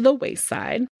of fell to the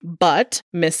wayside. But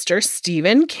Mr.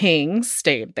 Stephen King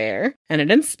stayed there, and it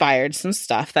inspired some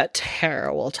stuff that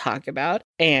Tara will talk about.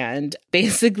 And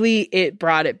basically, it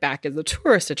brought it back as a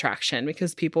tourist attraction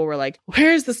because people were like,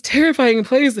 "Where's this terrifying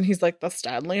place?" And he's like, "The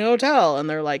Stanley Hotel." And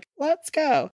they're like, "Let's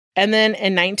go." And then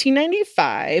in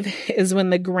 1995 is when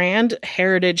the Grand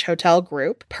Heritage Hotel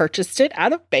Group purchased it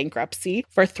out of bankruptcy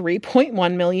for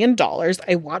 $3.1 million.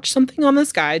 I watched something on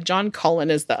this guy. John Cullen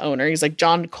is the owner. He's like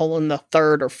John Cullen the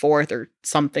third or fourth or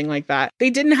something like that. They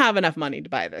didn't have enough money to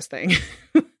buy this thing.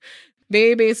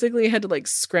 They basically had to like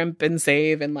scrimp and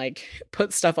save and like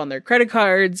put stuff on their credit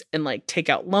cards and like take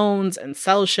out loans and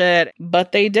sell shit.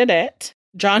 But they did it.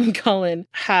 John Cullen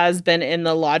has been in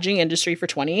the lodging industry for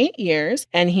 28 years,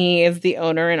 and he is the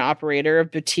owner and operator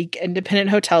of boutique independent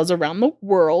hotels around the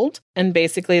world. And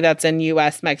basically that's in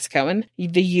US, Mexico, and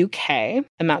the UK.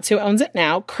 And that's who owns it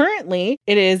now. Currently,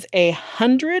 it is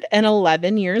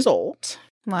 111 years old.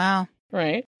 Wow.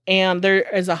 Right. And there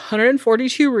is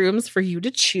 142 rooms for you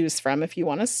to choose from if you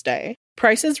want to stay.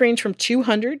 Prices range from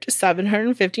 $200 to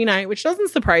 $750 which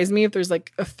doesn't surprise me if there's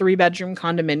like a 3-bedroom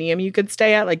condominium you could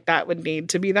stay at. Like that would need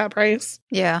to be that price.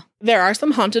 Yeah. There are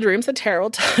some haunted rooms that Tara will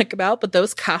talk about, but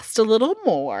those cost a little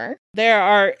more. There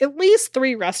are at least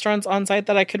 3 restaurants on site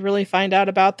that I could really find out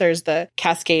about. There's the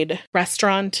Cascade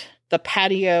Restaurant, the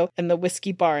Patio, and the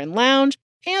Whiskey Bar and Lounge.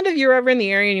 And if you're ever in the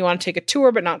area and you want to take a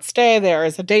tour but not stay, there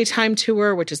is a daytime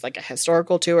tour, which is like a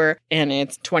historical tour, and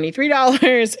it's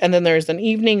 $23. And then there's an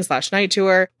evening/night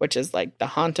tour, which is like the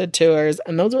haunted tours,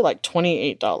 and those are like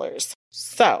 $28.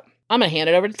 So I'm going to hand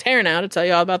it over to Tara now to tell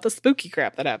you all about the spooky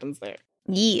crap that happens there.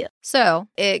 Yeah. So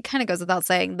it kind of goes without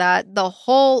saying that the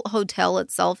whole hotel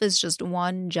itself is just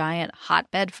one giant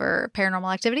hotbed for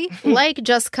paranormal activity. Like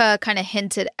Jessica kind of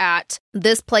hinted at,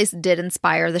 this place did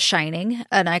inspire The Shining,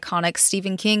 an iconic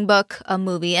Stephen King book, a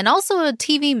movie, and also a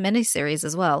TV miniseries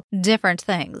as well. Different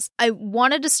things. I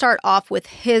wanted to start off with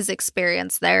his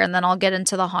experience there, and then I'll get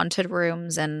into the haunted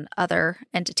rooms and other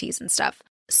entities and stuff.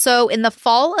 So in the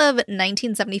fall of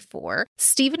 1974,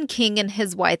 Stephen King and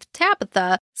his wife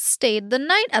Tabitha stayed the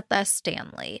night at the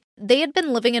Stanley. They had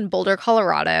been living in Boulder,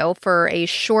 Colorado for a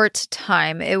short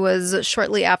time. It was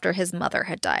shortly after his mother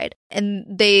had died. And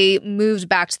they moved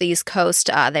back to the East Coast.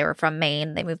 They were from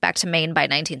Maine. They moved back to Maine by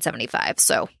 1975.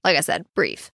 So, like I said,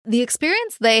 brief. The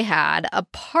experience they had,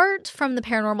 apart from the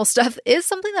paranormal stuff, is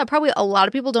something that probably a lot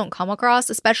of people don't come across,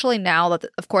 especially now that,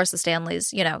 of course, the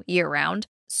Stanley's, year-round.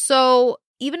 So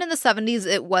even in the 70s,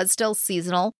 it was still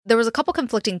seasonal. There was a couple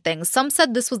conflicting things. Some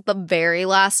said this was the very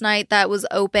last night that was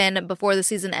open before the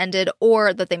season ended,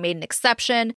 or that they made an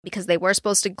exception because they were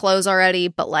supposed to close already,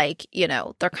 but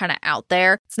they're kind of out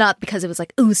there. It's not because it was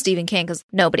like, ooh, Stephen King, because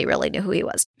nobody really knew who he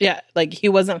was. Yeah, like he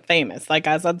wasn't famous. Like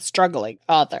I said, struggling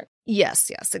author.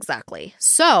 Yes, exactly.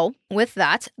 So with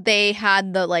that, they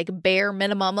had the bare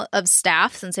minimum of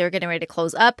staff since they were getting ready to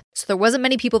close up. So there wasn't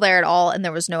many people there at all, and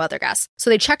there was no other guests.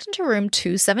 So they checked into room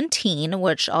 217,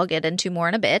 which I'll get into more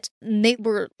in a bit. And they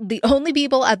were the only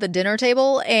people at the dinner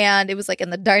table, and it was in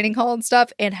the dining hall and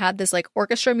stuff, and had this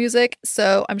orchestra music.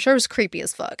 So I'm sure it was creepy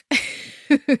as fuck.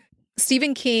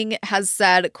 Stephen King has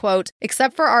said, quote,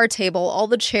 "Except for our table, all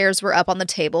the chairs were up on the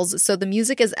tables, so the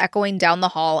music is echoing down the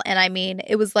hall, and I mean,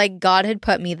 it was like God had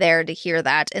put me there to hear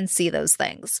that and see those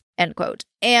things," end quote.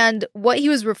 And what he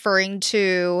was referring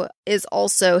to is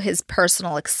also his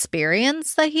personal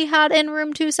experience that he had in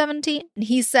room 217.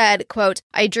 He said, quote,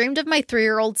 "I dreamed of my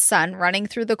 3-year-old son running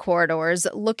through the corridors,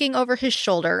 looking over his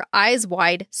shoulder, eyes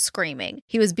wide, screaming.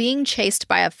 He was being chased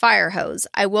by a fire hose.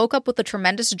 I woke up with a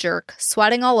tremendous jerk,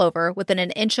 sweating all over, within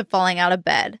an inch of falling out of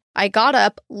bed. I got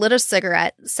up, lit a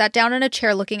cigarette, sat down in a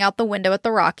chair looking out the window at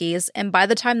the Rockies, and by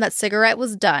the time that cigarette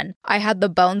was done, I had the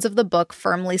bones of the book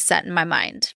firmly set in my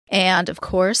mind." And of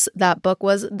course, that book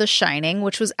was The Shining,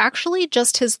 which was actually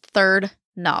just his 3rd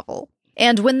novel.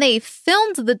 And when they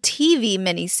filmed the TV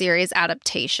miniseries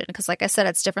adaptation, because like I said,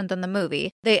 it's different than the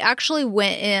movie, they actually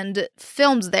went and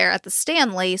filmed there at the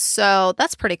Stanley, so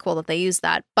that's pretty cool that they used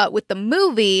that. But with the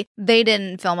movie, they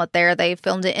didn't film it there. They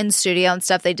filmed it in studio and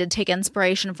stuff. They did take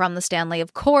inspiration from the Stanley,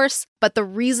 of course. But the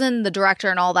reason the director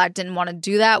and all that didn't want to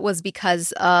do that was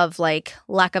because of like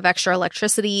lack of extra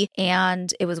electricity,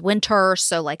 and it was winter,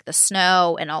 so like the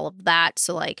snow and all of that.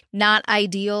 So like not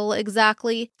ideal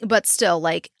exactly, but still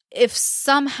like if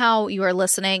somehow you are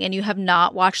listening and you have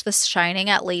not watched The Shining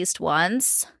at least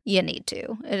once, you need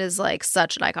to. It is like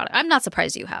such an iconic. I'm not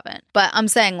surprised you haven't, but I'm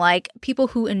saying like people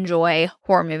who enjoy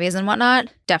horror movies and whatnot,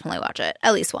 definitely watch it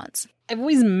at least once. I've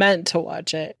always meant to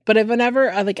watch it, but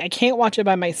I can't watch it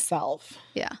by myself.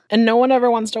 Yeah. And no one ever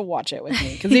wants to watch it with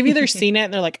me because they've either seen it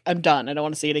and they're like, I'm done, I don't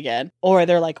want to see it again. Or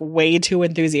they're like way too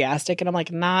enthusiastic and I'm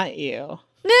like, not you.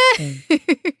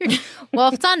 Well,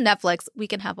 if it's on Netflix, we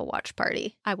can have a watch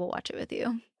party. I will watch it with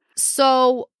you.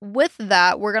 So with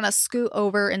that, we're going to scoot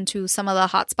over into some of the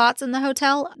hot spots in the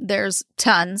hotel. There's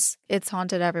tons. It's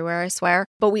haunted everywhere, I swear.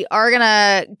 But we are going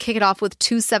to kick it off with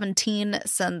 217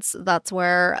 since that's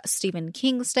where Stephen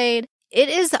King stayed. It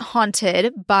is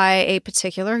haunted by a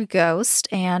particular ghost,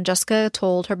 and Jessica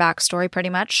told her backstory pretty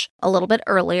much a little bit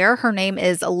earlier. Her name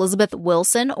is Elizabeth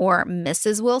Wilson, or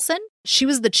Mrs. Wilson. She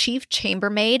was the chief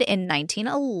chambermaid in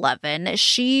 1911.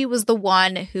 She was the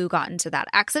one who got into that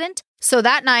accident. So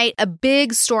that night, a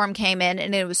big storm came in,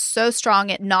 and it was so strong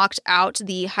it knocked out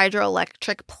the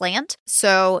hydroelectric plant.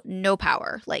 So no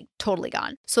power, like totally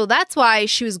gone. So that's why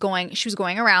she was going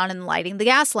around and lighting the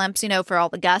gas lamps, for all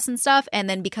the gas and stuff. And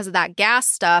then because of that gas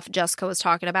stuff Jessica was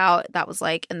talking about, that was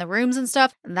like in the rooms and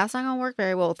stuff, and that's not going to work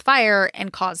very well with fire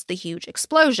and caused the huge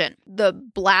explosion. The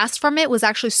blast from it was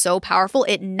actually so powerful,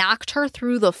 it knocked her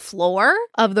through the floor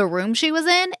of the room she was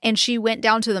in, and she went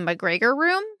down to the McGregor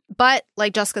room. But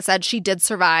like Jessica said, she did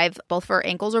survive. Both of her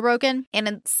ankles were broken. And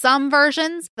in some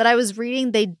versions that I was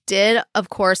reading, they did, of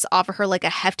course, offer her like a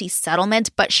hefty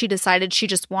settlement, but she decided she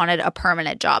just wanted a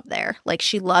permanent job there. Like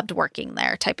she loved working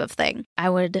there type of thing. I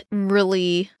would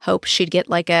really hope she'd get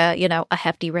like a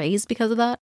hefty raise because of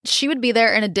that. She would be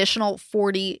there an additional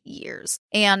 40 years.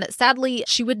 And sadly,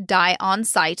 she would die on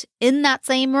site in that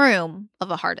same room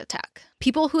of a heart attack.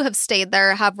 People who have stayed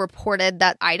there have reported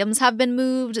that items have been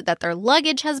moved, that their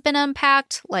luggage has been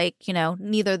unpacked, like,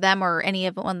 neither them or any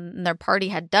of one in their party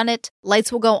had done it.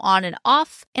 Lights will go on and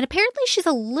off. And apparently she's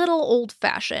a little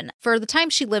old-fashioned. For the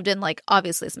time she lived in, like,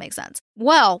 obviously this makes sense.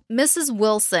 Well, Mrs.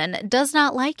 Wilson does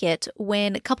not like it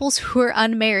when couples who are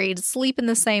unmarried sleep in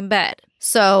the same bed.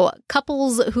 So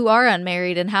couples who are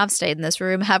unmarried and have stayed in this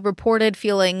room have reported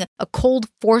feeling a cold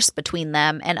force between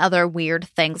them and other weird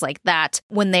things like that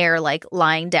when they're like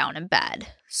lying down in bed.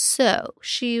 So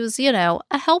she was, a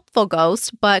helpful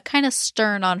ghost, but kind of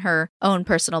stern on her own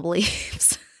personal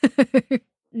beliefs.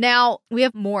 Now, we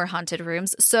have more haunted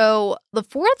rooms. So the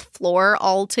 4th floor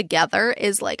altogether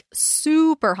is like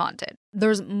super haunted.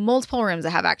 There's multiple rooms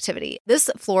that have activity. This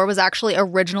floor was actually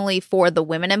originally for the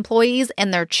women employees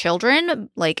and their children,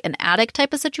 like an attic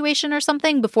type of situation or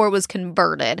something, before it was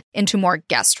converted into more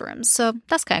guest rooms. So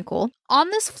that's kind of cool. On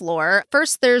this floor,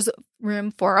 first there's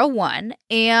room 401,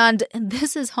 and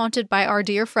this is haunted by our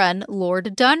dear friend,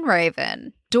 Lord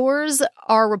Dunraven. Doors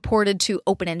are reported to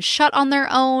open and shut on their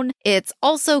own. It's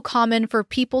also common for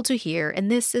people to hear,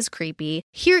 and this is creepy,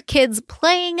 hear kids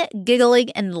playing,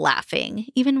 giggling, and laughing,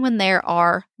 even when there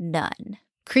are none.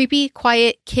 Creepy,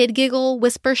 quiet, kid giggle,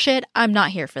 whisper shit. I'm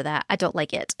not here for that. I don't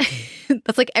like it.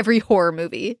 That's like every horror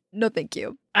movie. No, thank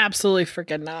you. Absolutely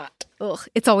freaking not. Ugh,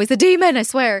 it's always a demon, I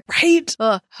swear. Right?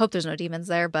 Ugh, hope there's no demons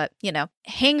there, but,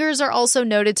 Hangers are also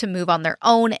noted to move on their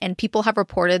own, and people have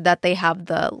reported that they have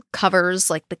the covers,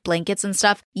 like the blankets and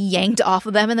stuff, yanked off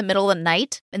of them in the middle of the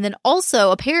night. And then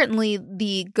also, apparently,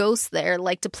 the ghosts there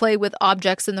like to play with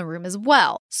objects in the room as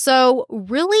well. So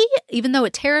really, even though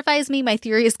it terrifies me, my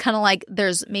theory is kind of like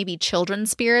there's maybe children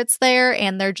spirits there,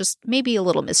 and they're just maybe a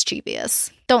little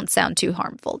mischievous. Don't sound too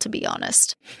harmful, to be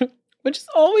honest. Which is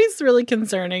always really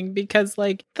concerning because,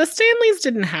 like, the Stanleys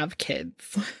didn't have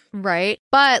kids. Right.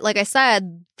 But like I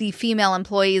said, the female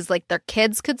employees, like their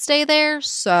kids could stay there.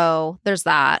 So there's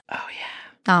that. Oh, yeah.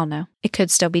 I don't know. It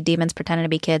could still be demons pretending to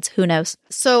be kids. Who knows?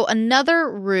 So another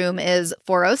room is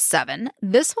 407.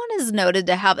 This one is noted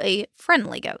to have a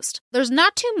friendly ghost. There's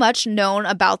not too much known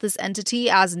about this entity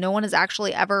as no one has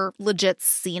actually ever legit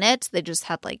seen it. They just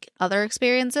had like other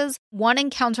experiences. One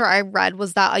encounter I read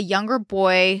was that a younger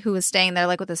boy who was staying there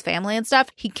like with his family and stuff,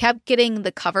 he kept getting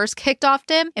the covers kicked off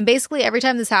him. And basically every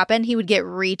time this happened, he would get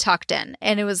re-tucked in.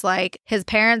 And it was like his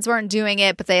parents weren't doing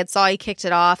it, but they had saw he kicked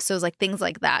it off. So it was like things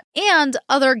like that. And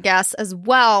other guests guests as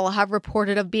well have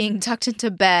reported of being tucked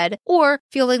into bed or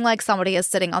feeling like somebody is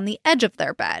sitting on the edge of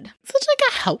their bed. Such like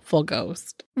a helpful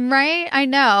ghost. Right? I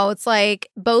know. It's like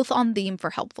both on theme for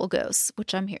helpful ghosts,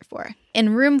 which I'm here for.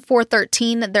 In room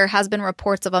 413, there has been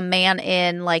reports of a man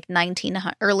in like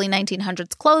early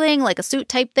 1900s clothing, like a suit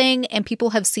type thing, and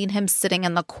people have seen him sitting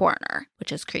in the corner,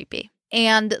 which is creepy.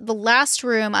 And the last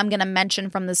room I'm going to mention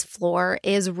from this floor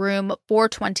is room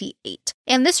 428.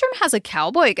 And this room has a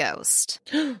cowboy ghost.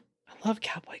 I love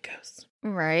cowboy ghosts.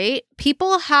 Right.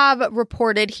 People have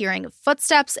reported hearing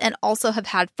footsteps and also have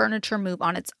had furniture move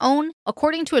on its own.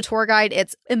 According to a tour guide,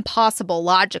 it's impossible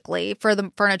logically for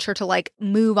the furniture to like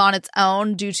move on its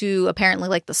own due to apparently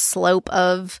like the slope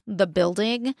of the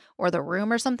building or the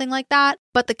room or something like that.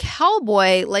 But the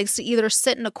cowboy likes to either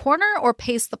sit in a corner or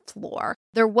pace the floor.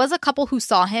 There was a couple who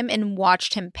saw him and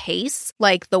watched him pace.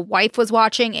 Like the wife was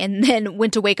watching and then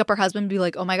went to wake up her husband and be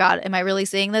like, oh my God, am I really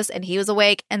seeing this? And he was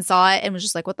awake and saw it and was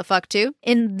just like, what the fuck too?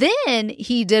 And then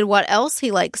he did what else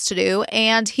he likes to do.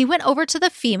 And he went over to the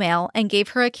female and gave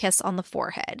her a kiss on the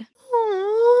forehead.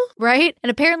 Right? And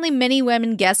apparently many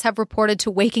women guests have reported to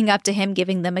waking up to him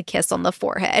giving them a kiss on the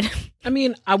forehead. I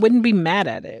mean, I wouldn't be mad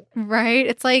at it. Right?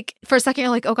 It's like, for a second, you're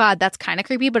like, oh God, that's kind of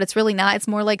creepy, but it's really not. It's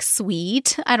more like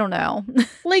sweet. I don't know.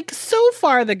 Like, so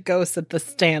far, the ghosts at the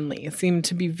Stanley seem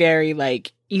to be very,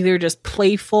 like, either just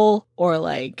playful or,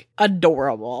 like,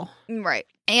 adorable. Right.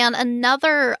 And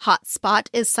another hot spot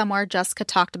is somewhere Jessica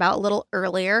talked about a little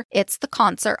earlier. It's the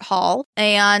concert hall.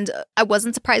 And I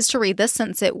wasn't surprised to read this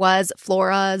since it was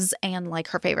Flora's and like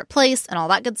her favorite place and all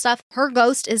that good stuff. Her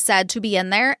ghost is said to be in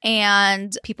there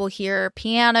and people hear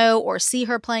piano or see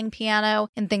her playing piano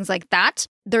and things like that.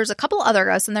 There's a couple other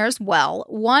ghosts in there as well.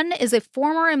 One is a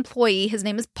former employee. His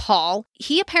name is Paul.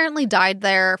 He apparently died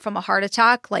there from a heart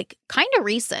attack, like kind of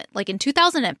recent, like in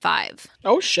 2005.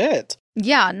 Oh, shit.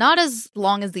 Yeah, not as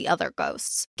long as the other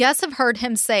ghosts. Guests have heard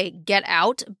him say, get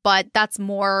out, but that's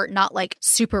more not like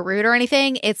super rude or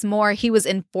anything. It's more he was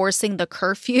enforcing the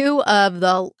curfew of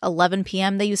the 11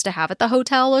 p.m. they used to have at the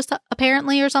hotel or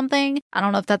apparently or something. I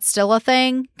don't know if that's still a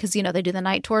thing because, you know, they do the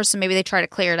night tours, so maybe they try to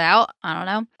clear it out. I don't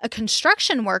know. A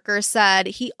construction worker said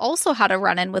he also had a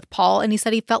run-in with Paul, and he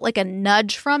said he felt like a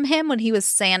nudge from him when he was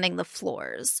sanding the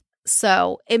floors.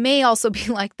 So it may also be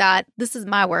like that, this is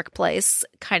my workplace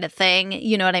kind of thing.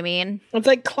 You know what I mean? It's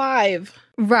like Clive.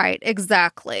 Right,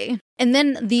 exactly. And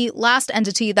then the last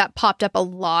entity that popped up a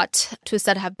lot to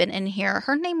said have been in here,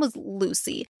 her name was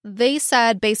Lucy. They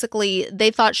said basically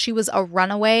they thought she was a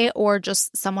runaway or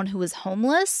just someone who was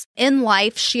homeless. In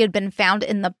life, she had been found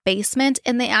in the basement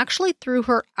and they actually threw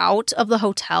her out of the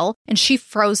hotel and she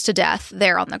froze to death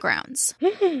there on the grounds.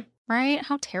 Right?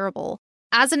 How terrible.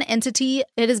 As an entity,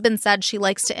 it has been said she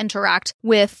likes to interact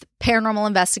with paranormal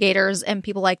investigators and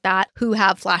people like that who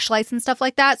have flashlights and stuff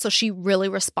like that. So she really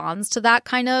responds to that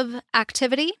kind of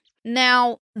activity.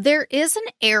 Now, there is an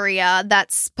area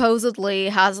that supposedly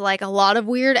has like a lot of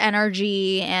weird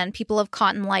energy and people have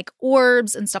caught in like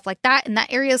orbs and stuff like that. And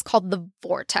that area is called the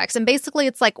vortex. And basically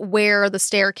it's like where the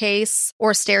staircase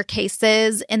or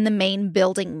staircases in the main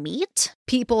building meet.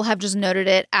 People have just noted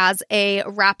it as a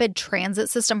rapid transit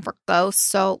system for ghosts.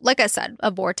 So like I said,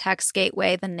 a vortex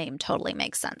gateway, the name totally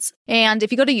makes sense. And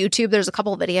if you go to YouTube, there's a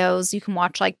couple of videos you can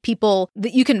watch, like people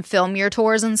that you can film your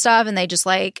tours and stuff. And they just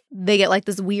like, they get like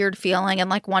this weird feeling and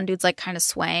like one dude's like kind of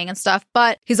swaying and stuff,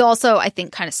 but he's also, I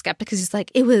think, kind of skeptic because he's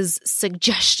like, it was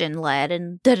suggestion led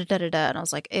and da da da da da. And I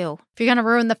was like, ew, if you're gonna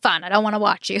ruin the fun, I don't want to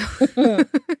watch you.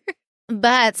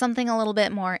 But something a little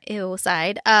bit more ew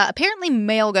side. Apparently,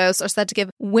 male ghosts are said to give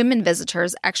women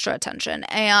visitors extra attention,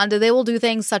 and they will do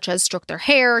things such as stroke their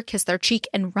hair, kiss their cheek,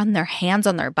 and run their hands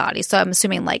on their body. So I'm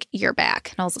assuming like your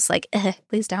back. And I was just like,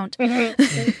 please don't.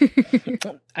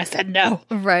 I said no.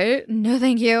 Right? No,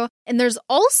 thank you. And there's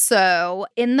also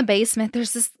in the basement,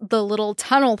 there's the little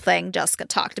tunnel thing Jessica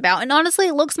talked about. And honestly,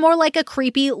 it looks more like a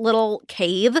creepy little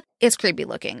cave. It's creepy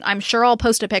looking. I'm sure I'll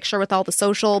post a picture with all the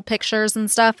social pictures and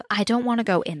stuff. I don't want to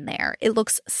go in there. It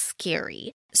looks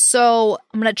scary. So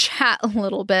I'm going to chat a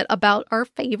little bit about our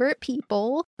favorite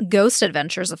people. Ghost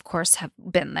Adventures, of course, have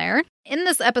been there. In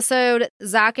this episode,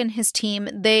 Zach and his team,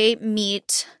 they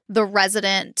meet the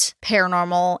resident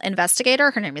paranormal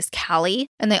investigator. Her name is Callie.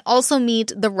 And they also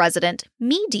meet the resident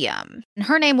medium. And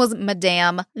her name was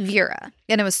Madame Vera.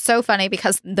 And it was so funny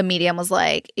because the medium was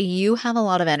like, you have a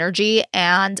lot of energy.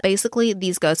 And basically,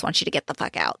 these ghosts want you to get the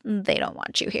fuck out. They don't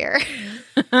want you here.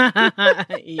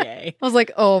 Yay. I was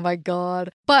like, oh my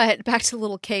God. But back to the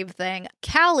little cave thing.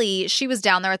 Callie, she was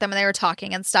down there with them and they were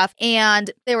talking and stuff.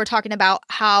 And they were talking about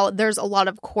how there's a lot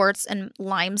of quartz and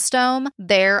limestone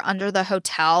there under the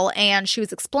hotel. And she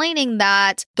was explaining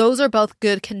that those are both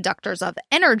good conductors of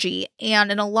energy.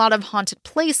 And in a lot of haunted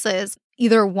places,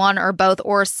 either one or both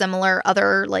or similar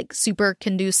other like super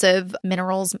conducive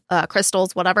minerals,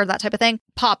 crystals, whatever, that type of thing,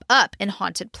 pop up in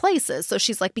haunted places. So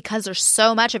she's like, because there's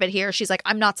so much of it here, she's like,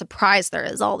 I'm not surprised there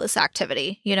is all this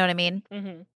activity. You know what I mean?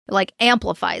 Mm-hmm. Like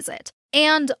amplifies it.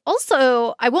 And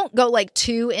also, I won't go like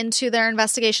too into their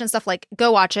investigation stuff. Like,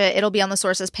 go watch it. It'll be on the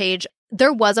sources page.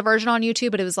 There was a version on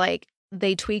YouTube, but it was like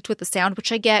they tweaked with the sound,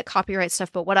 which I get, copyright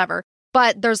stuff, but whatever.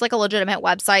 But there's like a legitimate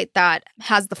website that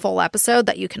has the full episode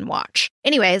that you can watch.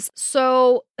 Anyways,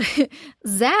 so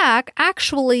Zach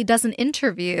actually does an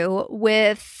interview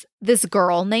with this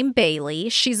girl named Bailey.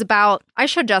 She's about, I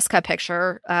showed Jessica a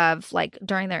picture of like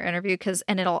during their interview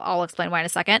and I'll explain why in a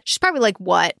second. She's probably like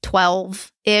what,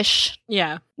 12-ish?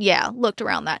 Yeah. Yeah, looked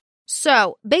around that.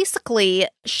 So basically,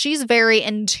 she's very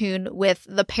in tune with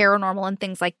the paranormal and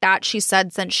things like that. She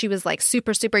said since she was like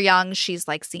super, super young, she's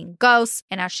like seen ghosts.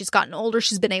 And as she's gotten older,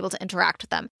 she's been able to interact with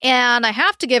them. And I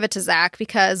have to give it to Zach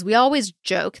because we always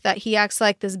joke that he acts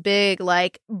like this big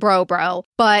like bro.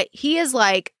 But he is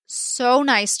like so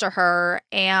nice to her.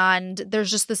 And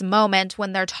there's just this moment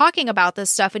when they're talking about this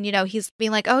stuff. And, you know, he's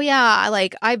being like, oh, yeah,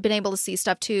 like I've been able to see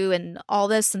stuff, too. And all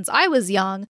this since I was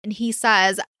young. And he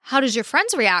says, how does your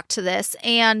friends react to this?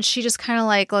 And she just kind of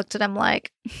like looked at him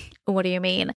like, what do you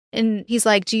mean? And he's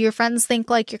like, do your friends think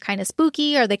like you're kind of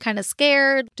spooky? Are they kind of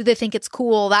scared? Do they think it's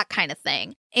cool? That kind of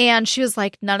thing. And she was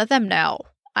like, none of them know.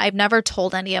 I've never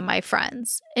told any of my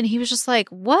friends. And he was just like,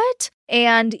 what?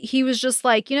 And he was just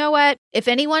like, you know what? If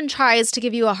anyone tries to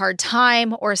give you a hard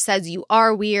time or says you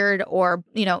are weird or,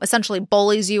 you know, essentially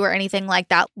bullies you or anything like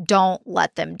that, don't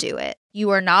let them do it.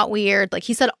 You are not weird. Like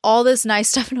he said all this nice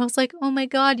stuff. And I was like, oh my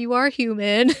God, you are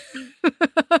human.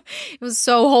 It was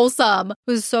so wholesome. It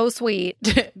was so sweet.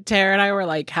 Tara and I were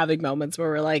like having moments where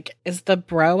we're like, is the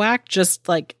bro act just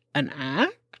like an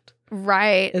act?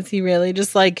 Right. Is he really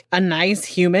just like a nice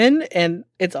human and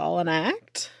it's all an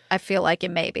act? I feel like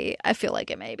it may be.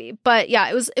 But yeah,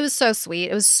 it was so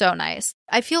sweet. It was so nice.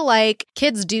 I feel like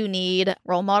kids do need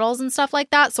role models and stuff like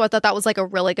that. So I thought that was like a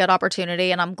really good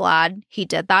opportunity. And I'm glad he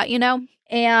did that, you know?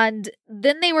 And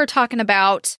then they were talking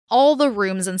about all the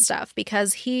rooms and stuff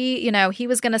because he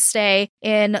was going to stay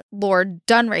in Lord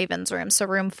Dunraven's room. So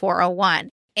room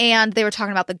 401. And they were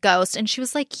talking about the ghost. And she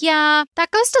was like, yeah,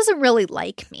 that ghost doesn't really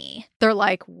like me. They're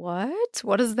like, what?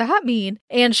 What does that mean?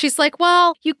 And she's like,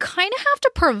 well, you kind of have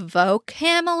to provoke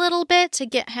him a little bit to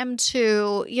get him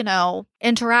to, you know,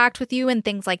 interact with you and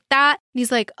things like that. And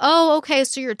he's like, oh, okay,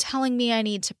 so you're telling me I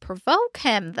need to provoke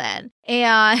him then.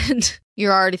 And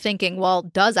you're already thinking, well,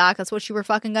 duh, Zach, that's what you were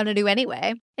fucking gonna do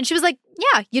anyway. And she was like,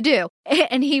 yeah, you do.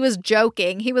 And he was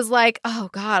joking. He was like, oh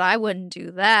God, I wouldn't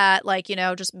do that. Like, you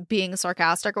know, just being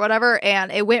sarcastic or whatever.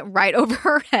 And it went right over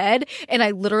her head. And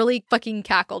I literally fucking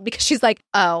cackled because she's like,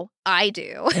 oh, I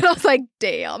do. And I was like,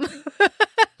 damn.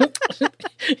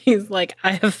 He's like,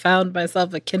 I have found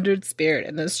myself a kindred spirit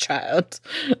in this child.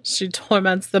 She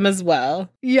torments them as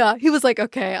well. Yeah, he was like,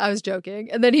 okay, I was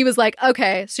joking. And then he was like,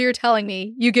 okay, so you're telling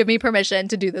me you give me permission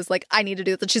to do this. Like, I need to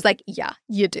do this. And she's like, yeah,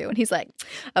 you do. And he's like,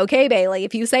 okay, Bailey,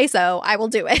 if you say so, I will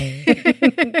do it.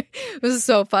 It was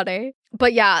so funny.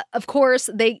 But yeah, of course,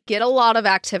 they get a lot of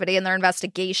activity in their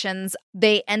investigations.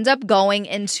 They end up going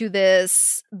into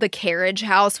the carriage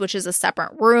house, which is a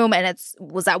separate room. And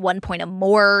was at one point a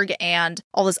morgue and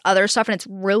all this other stuff. And it's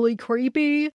really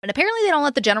creepy. And apparently they don't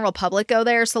let the general public go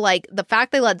there. So like the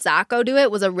fact they let Zach go do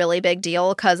it was a really big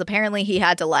deal because apparently he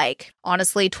had to like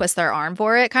honestly twist their arm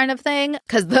for it kind of thing.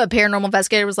 Because the paranormal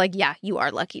investigator was like, yeah, you are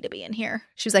lucky to be in here.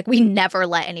 She was like, we never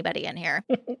let anybody in here.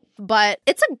 But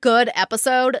it's a good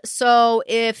episode. So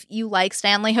if you like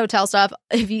Stanley Hotel stuff,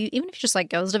 even if you just like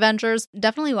Ghost Adventures,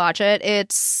 definitely watch it.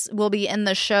 Will be in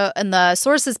the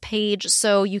sources page,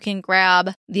 so you can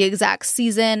grab the exact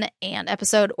season and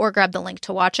episode or grab the link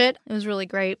to watch it. It was really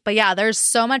great. But yeah, there's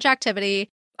so much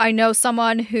activity. I know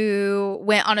someone who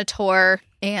went on a tour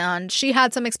and she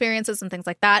had some experiences and things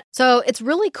like that. So it's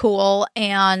really cool.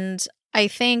 And I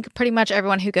think pretty much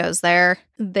everyone who goes there,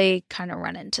 they kind of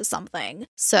run into something.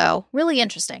 So really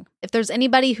interesting. If there's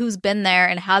anybody who's been there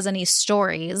and has any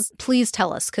stories, please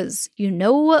tell us because you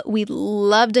know we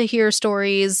love to hear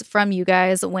stories from you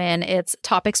guys when it's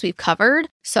topics we've covered.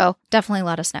 So definitely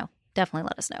let us know.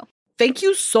 Thank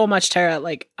you so much, Tara.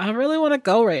 Like, I really want to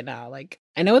go right now. Like,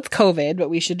 I know it's COVID, but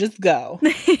we should just go.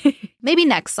 Maybe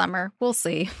next summer. We'll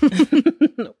see.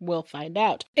 We'll find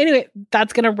out. Anyway,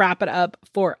 that's going to wrap it up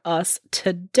for us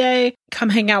today. Come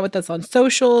hang out with us on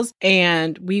socials,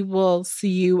 and we will see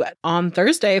you on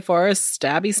Thursday for a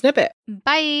Stabby Snippet.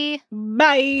 Bye.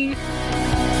 Bye.